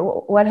one,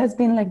 or what has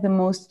been like the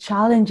most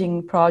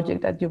challenging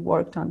project that you've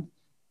worked on?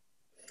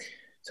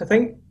 So I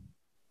think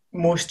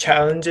most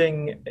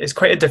challenging is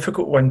quite a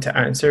difficult one to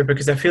answer,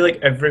 because I feel like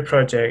every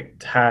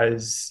project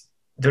has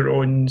their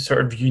own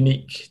sort of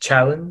unique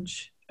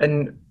challenge.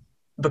 And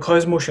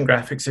because motion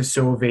graphics is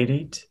so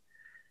varied,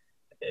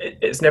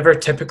 it's never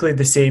typically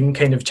the same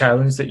kind of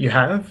challenge that you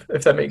have,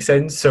 if that makes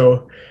sense.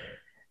 So,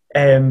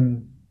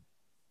 um,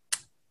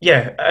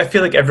 yeah, I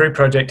feel like every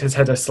project has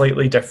had a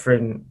slightly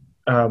different,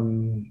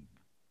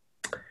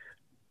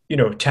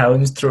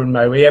 challenge thrown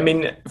my way. I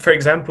mean, for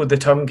example, the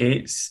Tom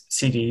Gates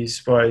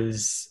series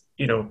was,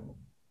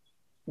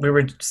 we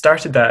were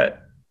started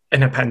that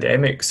in a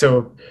pandemic.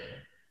 So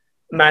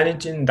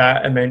managing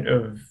that amount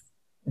of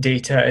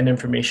data and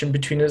information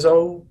between us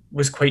all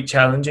was quite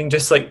challenging.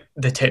 Just like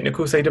the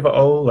technical side of it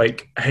all,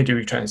 like how do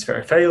we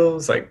transfer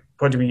files? Like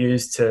what do we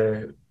use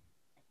to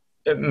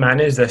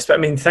manage this? But I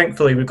mean,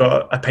 thankfully we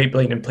got a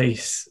pipeline in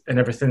place and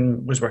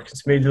everything was working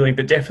smoothly.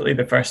 But definitely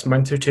the first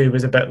month or two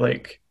was a bit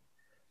like,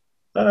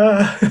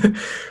 uh,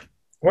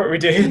 what are we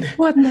doing?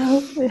 What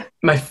now?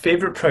 My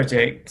favorite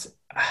project,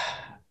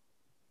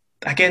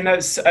 again,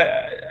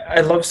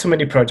 I love so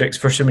many projects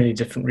for so many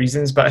different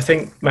reasons, but I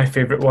think my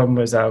favorite one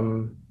was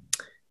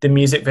the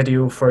music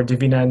video for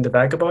Davina and the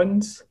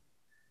Vagabonds,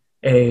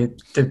 the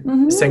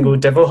single Mm-hmm.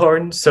 Devil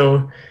Horn.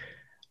 So,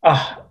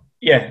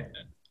 yeah,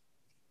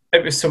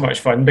 it was so much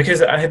fun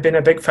because I had been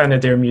a big fan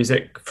of their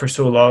music for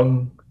so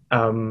long,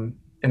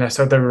 and I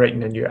saw they were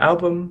writing a new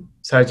album.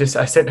 So I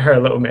sent her a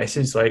little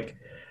message like,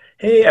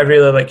 "Hey, I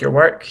really like your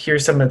work.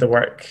 Here's some of the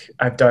work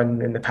I've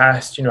done in the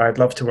past. You know, I'd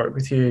love to work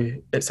with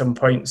you at some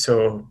point.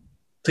 So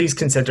please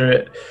consider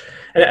it."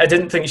 And I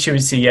didn't think she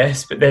would say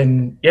yes, but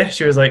then yeah,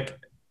 she was like,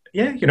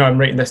 "Yeah, you know, I'm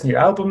writing this new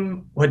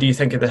album. What do you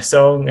think of this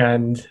song?"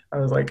 And I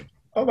was like,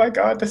 "Oh my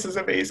god, this is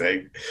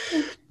amazing."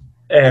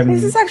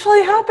 This is Um,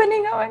 actually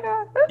happening. Oh my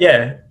god.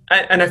 yeah,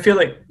 and I feel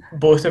like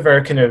both of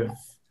our kind of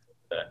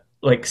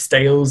like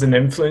styles and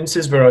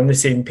influences were on the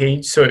same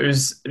page, so it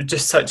was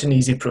just such an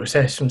easy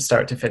process from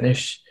start to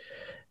finish.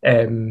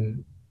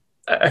 Um,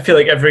 I feel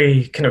like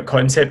every kind of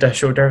concept I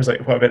showed her, I was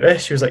like, "What about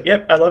this?" She was like,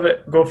 "Yep, I love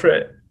it. Go for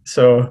it."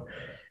 So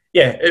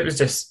yeah, it was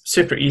just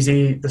super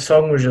easy. The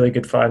song was really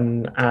good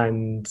fun,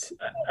 and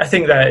I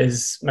think that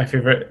is my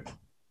favorite.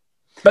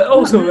 But No,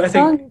 also, the I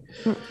think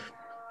song.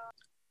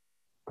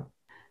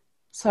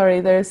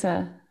 Sorry, there's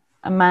a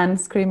man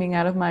screaming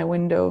out of my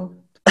window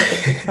to pick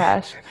up the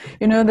trash.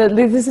 You know that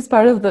this is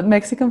part of the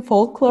Mexican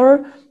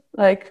folklore.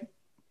 Like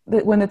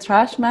when the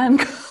trash man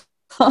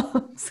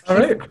comes, all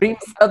he right.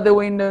 screams out the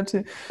window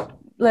to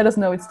let us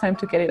know it's time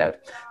to get it out.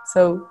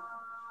 So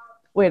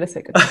wait a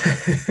second.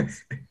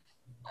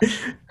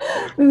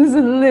 This is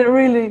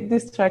really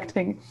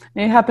distracting.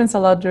 And it happens a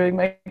lot during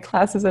my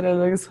classes, and it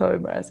looks so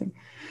embarrassing.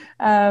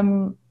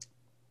 Um,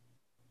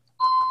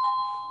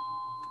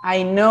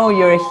 I know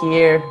you're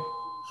here.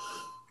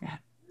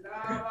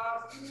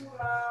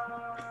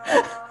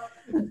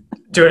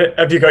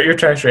 Have you got your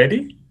trash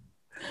ready?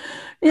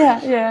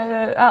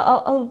 Yeah.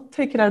 I'll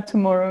take it out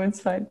tomorrow. It's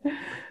fine.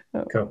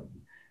 Cool.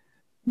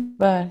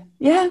 But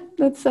yeah,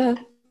 that's so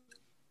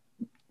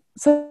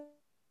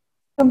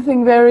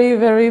something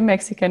very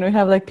Mexican. We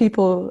have like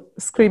people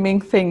screaming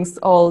things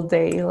all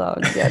day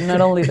long. Yeah,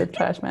 not only the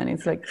trash man,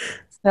 it's like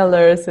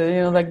sellers,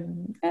 like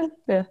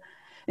yeah.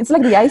 It's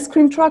like the ice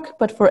cream truck,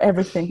 but for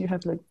everything. You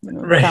have like,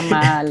 Right.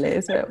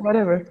 tamales,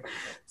 whatever.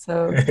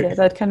 So yeah,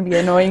 that can be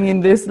annoying in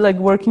this like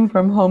working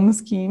from home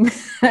scheme.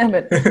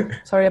 But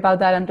sorry about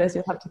that, Andres.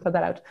 You'll have to cut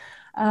that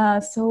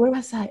out. So where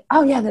was I?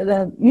 Oh yeah,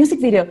 the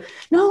music video.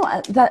 No,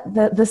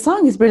 the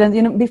song is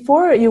brilliant.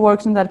 Before you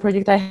worked on that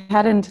project, I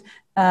hadn't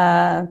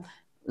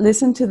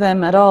listened to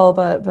them at all,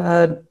 but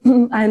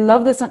I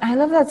love the song. I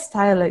love that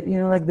style, like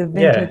the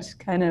Yeah. vintage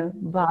kind of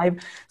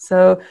vibe.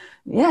 So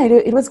yeah,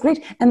 it was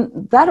great.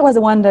 And that was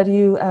the one that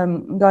you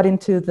got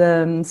into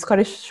the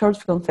Scottish Short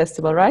Film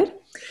Festival, right?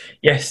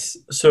 Yes.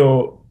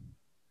 So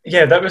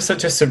yeah, that was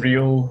such a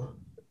surreal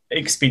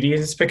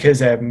experience because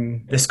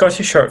the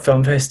Scottish Short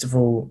Film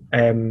Festival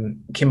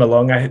came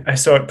along. I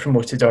saw it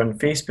promoted on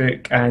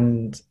Facebook,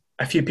 and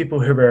a few people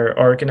who were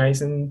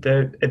organising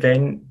the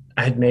event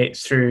I had met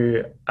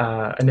through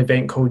an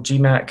event called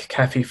GMAC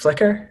Cafe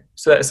Flickr.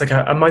 So that's like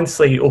a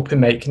monthly open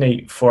mic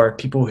night for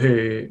people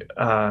who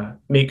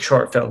make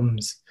short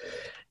films.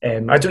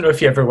 I don't know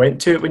if you ever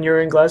went to it when you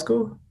were in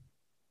Glasgow.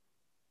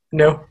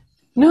 No.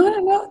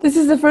 No. This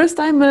is the first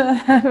time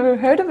I've ever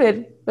heard of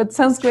it, but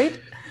sounds great.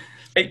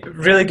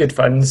 Really good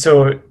fun.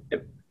 So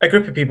a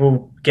group of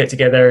people get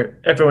together,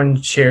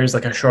 everyone shares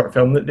like a short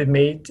film that they've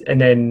made, and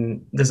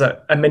then there's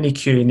a mini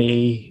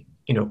Q&A,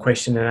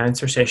 question and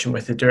answer session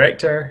with the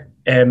director.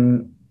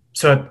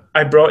 So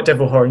I brought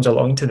Devil Horns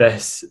along to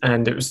this,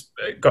 and it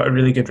got a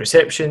really good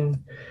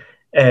reception.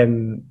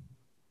 Um,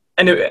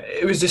 and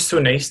it was just so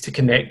nice to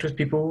connect with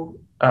people.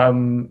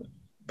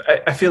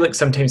 I feel like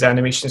sometimes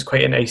animation is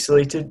quite an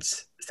isolated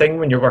thing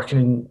when you're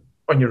working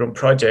on your own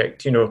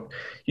project. You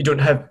don't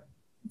have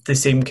the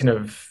same kind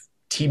of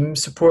team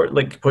support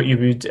like what you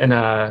would in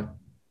a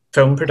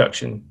film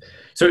production.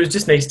 So it was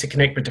just nice to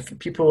connect with different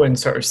people and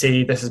sort of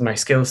say, this is my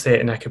skill set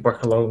and I could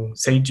work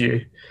alongside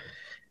you.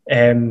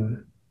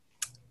 Um,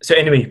 so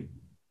anyway,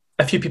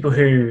 a few people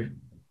who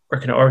were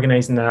kind of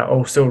organising that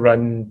also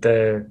run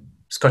the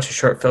Scottish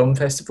Short Film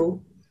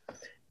Festival.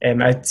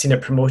 I'd seen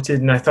it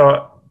promoted and I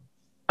thought,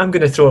 I'm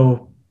going to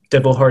throw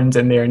Devil Horns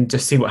in there and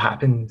just see what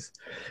happens.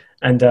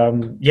 And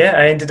yeah,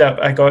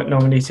 I got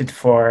nominated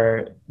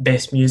for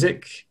Best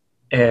Music.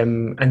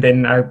 And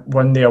then I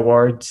won the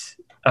award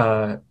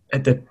at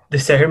the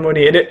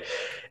ceremony. And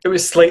it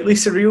was slightly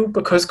surreal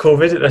because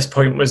COVID at this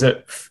point was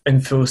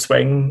in full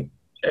swing.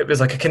 It was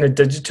like a kind of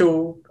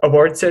digital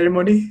award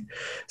ceremony.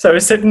 So I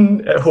was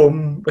sitting at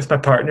home with my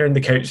partner on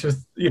the couch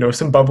with,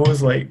 some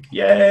bubbles like,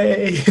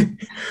 yay.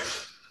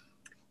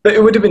 But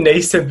it would have been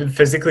nice to have been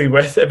physically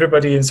with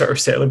everybody and sort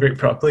of celebrate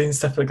properly and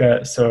stuff like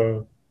that.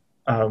 So,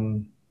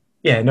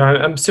 yeah, no,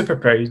 I'm super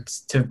proud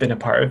to have been a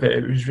part of it.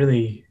 It was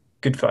really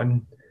good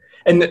fun.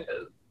 And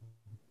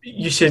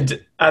you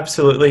should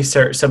absolutely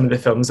search some of the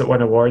films that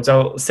won awards.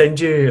 I'll send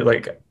you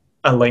like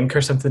a link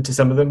or something to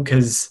some of them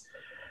because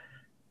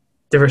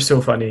they were so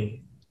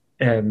funny.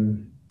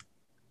 Um,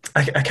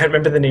 I can't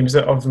remember the names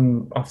of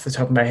them off the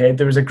top of my head.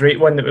 There was a great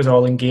one that was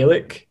all in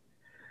Gaelic.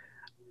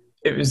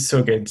 It was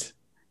so good.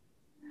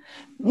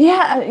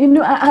 Yeah,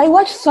 I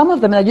watched some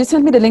of them. You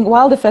sent me the link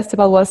while the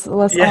festival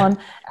was Yeah. on,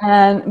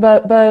 and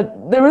but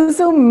there were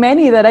so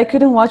many that I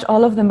couldn't watch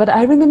all of them. But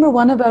I remember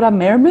one about a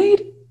mermaid.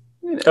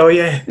 Oh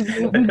yeah, Did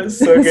it you was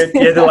so good. see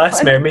Yeah, The that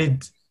Last one?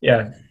 Mermaid.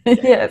 Yeah.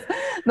 Yes,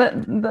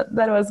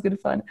 that was good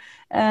fun.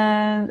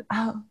 And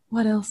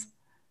what else?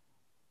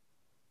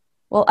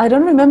 Well, I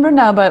don't remember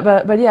now,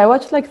 but yeah, I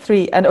watched like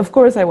three, and of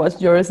course I watched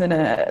yours in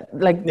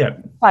like Yeah.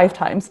 five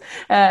times.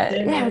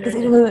 Yeah, because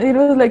Yeah. it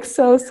was like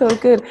so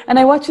good, and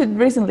I watched it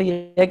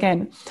recently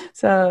again.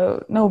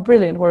 So no,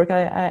 brilliant work.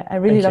 I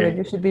really Thank love it.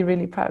 you. You should be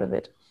really proud of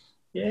it.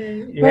 Yeah,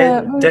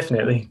 yeah, But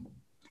definitely.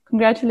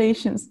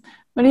 congratulations.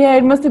 But yeah,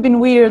 it must have been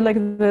weird, like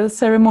the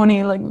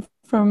ceremony, like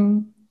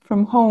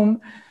from home.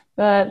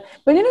 But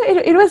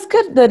it was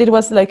good that it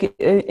was like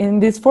in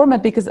this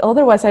format because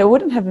otherwise I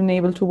wouldn't have been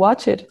able to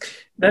watch it.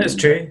 That is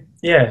true.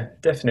 Yeah,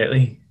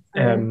 definitely.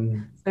 So,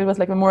 so it was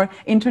like a more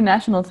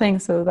international thing.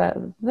 So that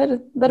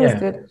was Yeah,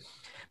 good.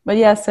 But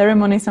yeah,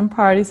 ceremonies and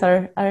parties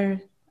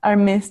are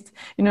missed,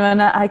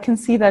 and I can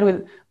see that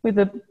with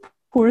the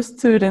poor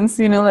students,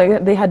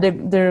 like they had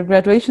their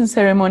graduation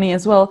ceremony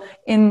as well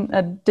in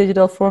a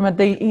digital format.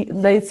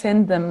 They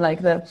send them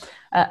like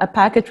a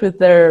package with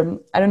their,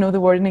 I don't know the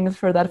wording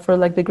for that, for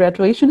like the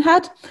graduation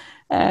hat.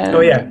 oh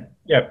yeah,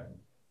 yeah.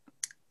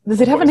 Does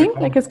it have What a was it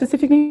name, like called? a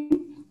specific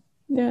name?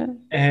 Yeah.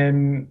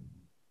 Um,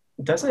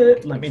 does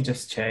it? Let me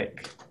just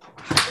check.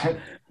 I can't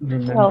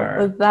Well, remember.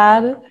 with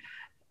that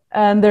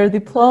and their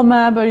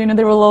diploma, but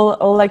they were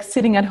all like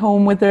sitting at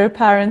home with their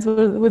parents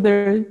with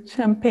their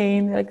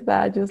champagne like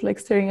that, just like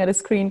staring at a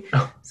screen.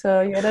 Oh,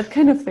 So yeah, that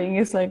kind of thing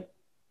is like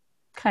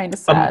kind of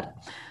um, sad.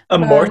 a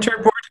But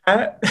mortarboard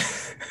hat.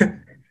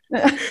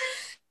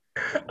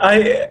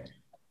 I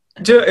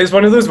it's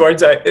one of those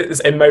words that is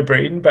in my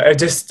brain, but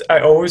I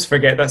always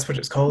forget that's what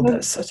it's called.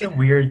 That's such a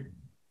weird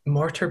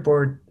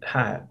mortarboard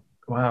hat.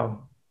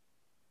 Wow.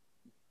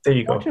 There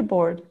you go.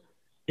 waterboard, I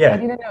Yeah.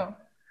 didn't know.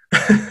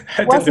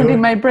 I don't Wasn't in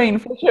know. my brain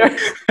for sure.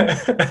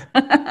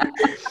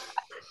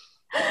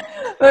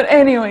 But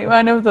anyway,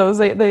 one of those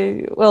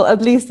they well,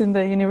 at least in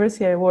the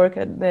university I work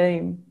at,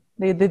 they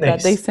did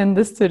that. They Nice. send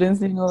the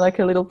students, like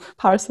a little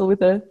parcel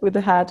with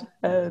a hat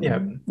Yeah.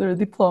 and their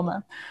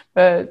diploma.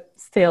 But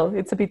still,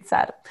 it's a bit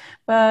sad.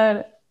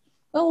 But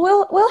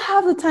well, we'll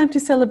have the time to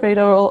celebrate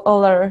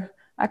all our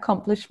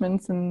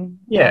accomplishments and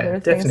Yeah, other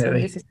things when this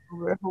definitely. is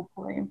over,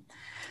 hopefully.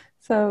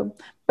 So,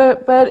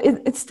 but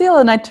it's still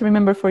a night to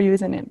remember for you,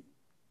 isn't it?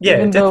 Yeah,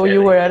 Even though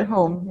you definitely. were at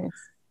home,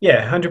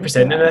 Yeah, it's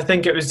 100%. And I nice.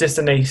 think it was just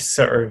a nice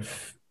sort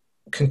of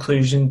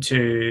conclusion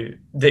to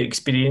the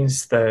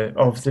experience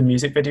of the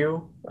music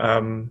video.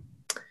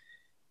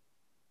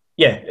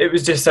 Yeah, it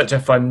was just such a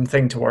fun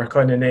thing to work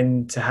on. And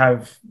then to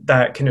have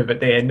that kind of at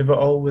the end of it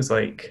all was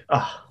like,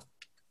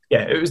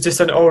 yeah, it was just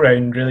an all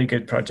round really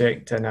good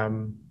project.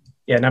 And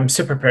yeah, and I'm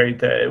super proud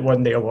that it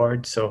won the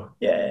award. So,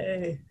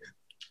 yay.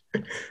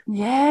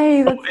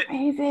 Yay, Oh, that's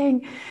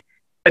amazing.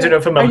 I don't know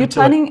if I'm Are you allowed to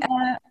like, planning?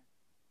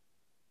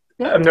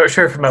 Yeah, I'm not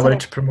sure if I'm allowed sorry.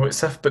 to promote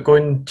stuff, but go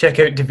and check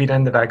out Davina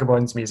and the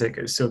Vagabonds music.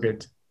 It's so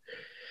good.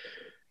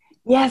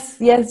 Yes,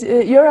 yes,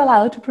 you're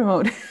allowed to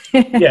promote.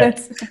 Yeah.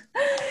 Yes.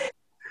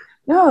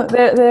 No,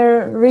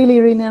 they're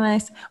really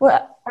nice.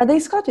 Well, are they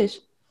Scottish?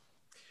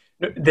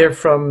 No, they're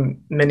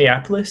from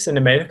Minneapolis in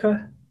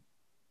America.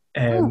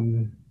 Oh,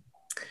 Um,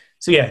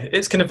 so yeah,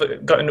 it's kind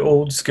of got an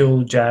old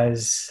school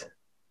jazz,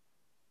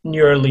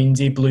 New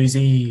Orleansy,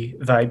 bluesy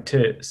vibe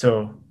to it.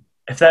 So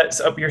if that's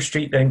up your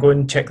street, then go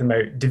and check them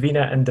out.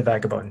 Davina and the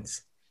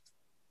Vagabonds.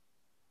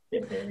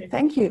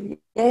 thank you.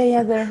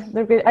 Yeah,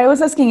 they're great. I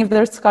was asking if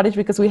they're Scottish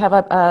because we have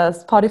a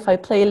Spotify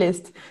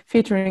playlist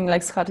featuring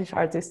like Scottish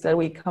artists that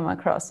we come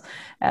across.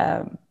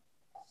 Um,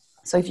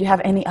 so if you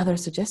have any other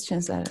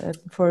suggestions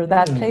for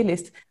that Hmm.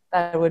 playlist,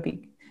 that would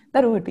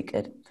be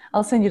good.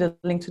 I'll send you the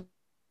link to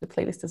the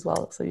playlist as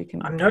well, so you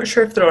can I'm not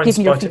sure if they're on give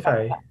me your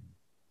feedback. Spotify,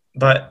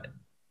 but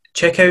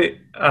check out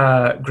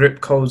a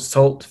group called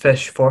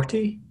Saltfish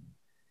 40.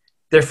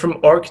 They're from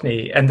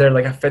Orkney and they're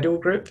like a fiddle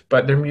group,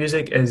 but their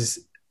music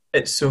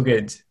it's so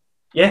good.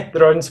 Yeah,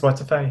 they're on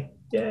Spotify.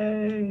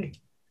 Yay.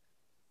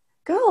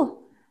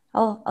 Cool.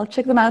 I'll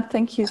check them out.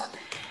 Thank you.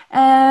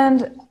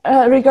 And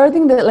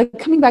regarding the like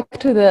coming back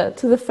to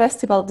the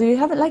festival, do you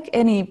have like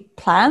any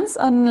plans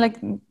on like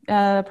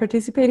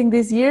participating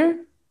this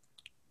year?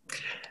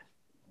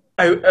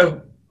 I,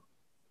 I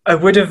I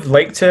would have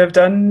liked to have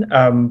done,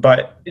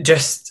 but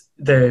just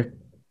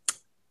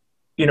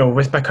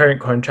with my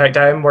current contract,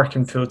 I am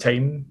working full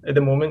time at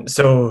the moment.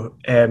 So,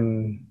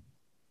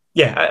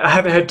 yeah, I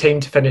haven't had time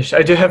to finish.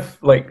 I do have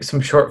like some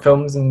short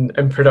films in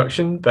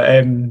production,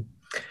 but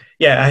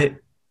yeah,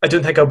 I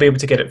don't think I'll be able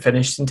to get it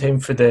finished in time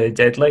for the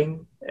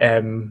deadline.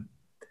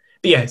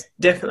 But yeah,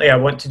 definitely, I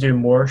want to do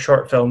more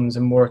short films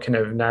and more kind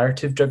of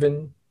narrative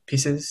driven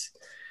pieces.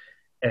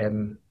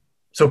 Um,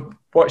 so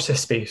watch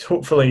this space.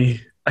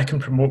 Hopefully, I can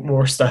promote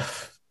more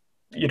stuff.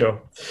 You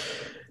know,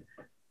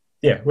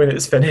 Yeah, when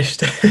it's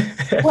finished.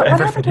 What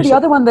happened to the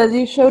other one that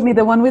you showed me?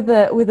 The one with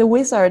the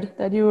wizard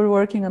that you were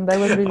working on. That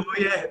was really. Oh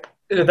yeah,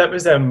 that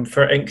was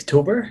for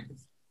Inktober.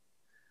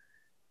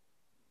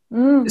 So,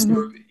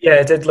 Mm-hmm. yeah,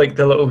 I did like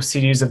the little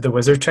series of the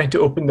wizard trying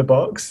to open the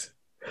box.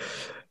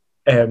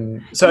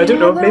 So I don't Yeah,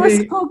 know, that was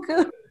maybe. so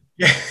good.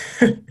 Yeah.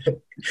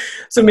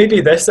 So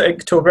maybe this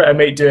October I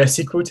might do a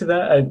sequel to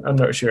that. I'm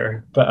not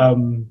sure, but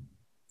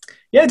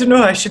yeah, I don't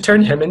know. I should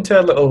turn him into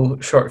a little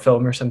short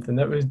film or something.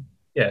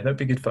 That'd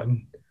be good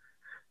fun.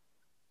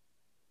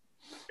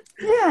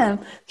 Yeah,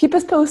 keep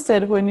us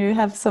posted when you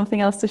have something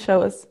else to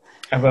show us.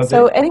 I will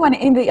So do. anyone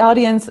in the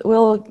audience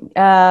will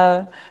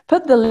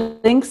put the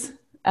links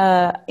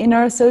in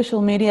our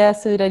social media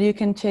so that you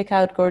can check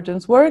out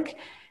Gordon's work.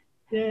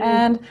 Yay.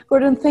 And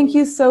Gordon, thank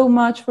you so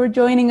much for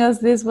joining us.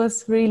 This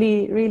was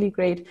really, really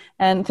great.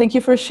 And thank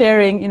you for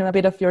sharing, a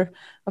bit of your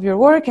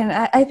work. And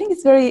I think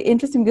it's very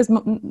interesting because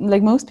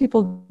like most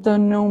people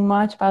don't know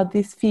much about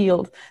this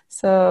field.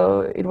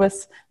 So it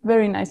was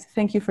very nice.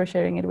 Thank you for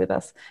sharing it with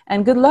us.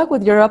 And good luck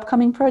with your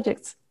upcoming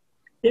projects.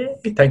 Yay.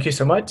 Thank you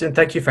so much. And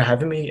thank you for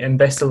having me. And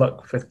best of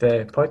luck with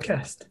the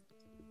podcast.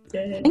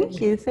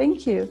 Yay.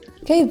 Thank you.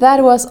 Okay,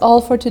 that was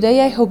all for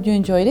today. I hope you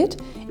enjoyed it.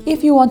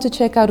 If you want to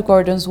check out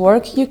Gordon's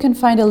work, you can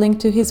find a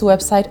link to his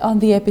website on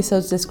the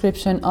episode's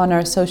description on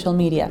our social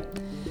media.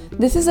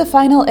 This is the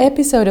final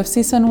episode of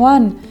Season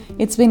 1.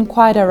 It's been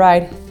quite a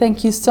ride.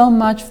 Thank you so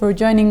much for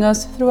joining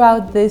us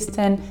throughout these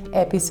 10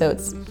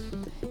 episodes.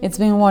 It's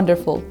been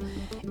wonderful.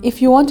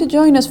 If you want to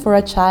join us for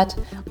a chat,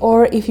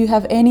 or if you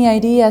have any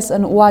ideas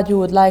on what you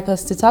would like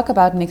us to talk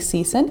about next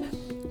season,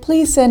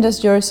 please send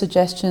us your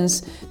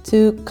suggestions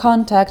to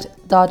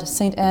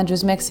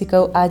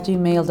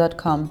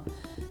contact.standrewsmexico@gmail.com.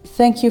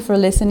 Thank you for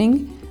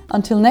listening.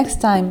 Until next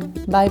time,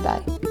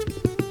 bye-bye.